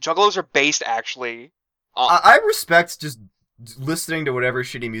 Juggalos are based actually. I respect just listening to whatever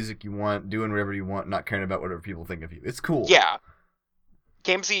shitty music you want, doing whatever you want, not caring about whatever people think of you. It's cool. Yeah.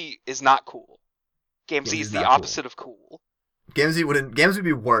 Gamzee is not cool. Gamzee is the opposite of cool. Gamzee would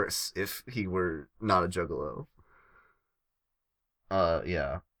be worse if he were not a juggalo.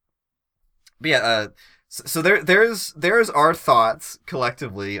 Yeah. But yeah, so there's our thoughts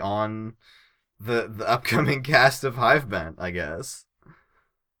collectively on the upcoming cast of Hivebent, I guess.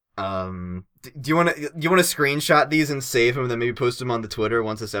 Do you want to screenshot these and save them and then maybe post them on the Twitter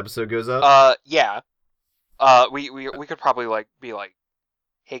once this episode goes up? Yeah. We could probably like be like,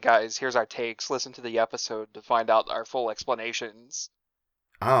 hey guys, here's our takes. Listen to the episode to find out our full explanations.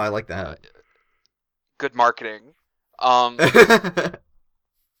 Oh, I like that. Good marketing.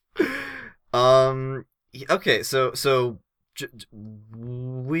 Okay, so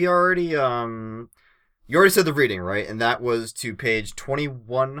we already you already said the reading, right? And that was to page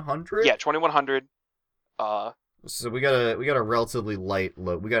 2100? Yeah, 2100. So we got a relatively light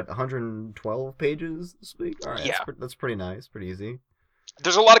load. We got 112 pages this week. All right, yeah, that's pretty nice, pretty easy.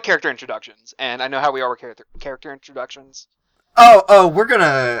 There's a lot of character introductions, and I know how we are with character introductions. We're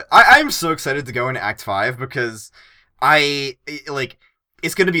gonna. I'm so excited to go into Act 5 because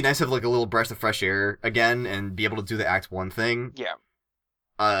it's gonna be nice to have like a little breath of fresh air again and be able to do the Act 1 thing.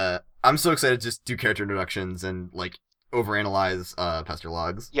 Yeah. I'm so excited to just do character introductions and like overanalyze pester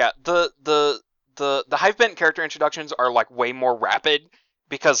logs. Yeah, the Hivebent character introductions are like way more rapid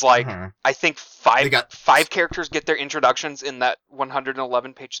because like I think five characters get their introductions in that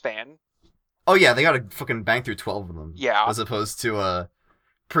 111 page span. Oh yeah, they gotta fucking bang through 12 of them. Yeah. As opposed to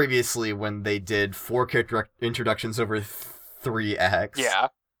previously when they did 4 character introductions over 3 acts. Yeah.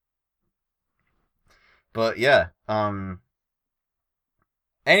 But yeah,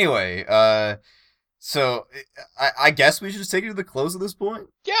 anyway, so I guess we should just take it to the close at this point.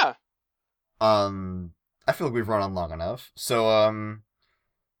 Yeah. I feel like we've run on long enough. So I'm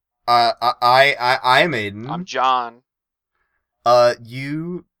Aiden. I'm John.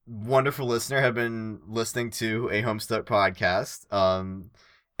 You wonderful listener have been listening to a Homestuck podcast.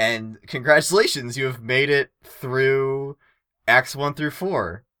 And congratulations, you have made it through Acts 1 through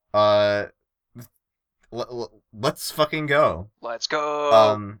 4. Let's fucking go. Let's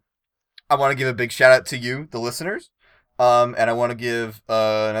go. I want to give a big shout out to you, the listeners. And I want to give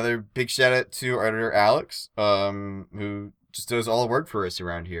another big shout out to our editor Alex, who just does all the work for us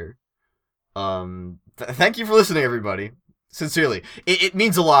around here. Thank you for listening, everybody. Sincerely, it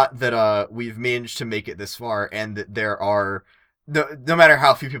means a lot that we've managed to make it this far, and that there are no matter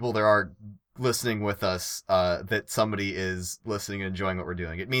how few people there are listening with us, that somebody is listening and enjoying what we're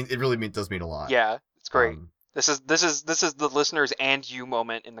doing. It really does mean a lot. Yeah, it's great. This is the listeners and you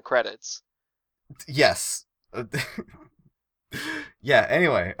moment in the credits. Yes. Yeah,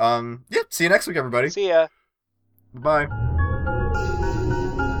 anyway, see you next week, everybody. See ya. Bye.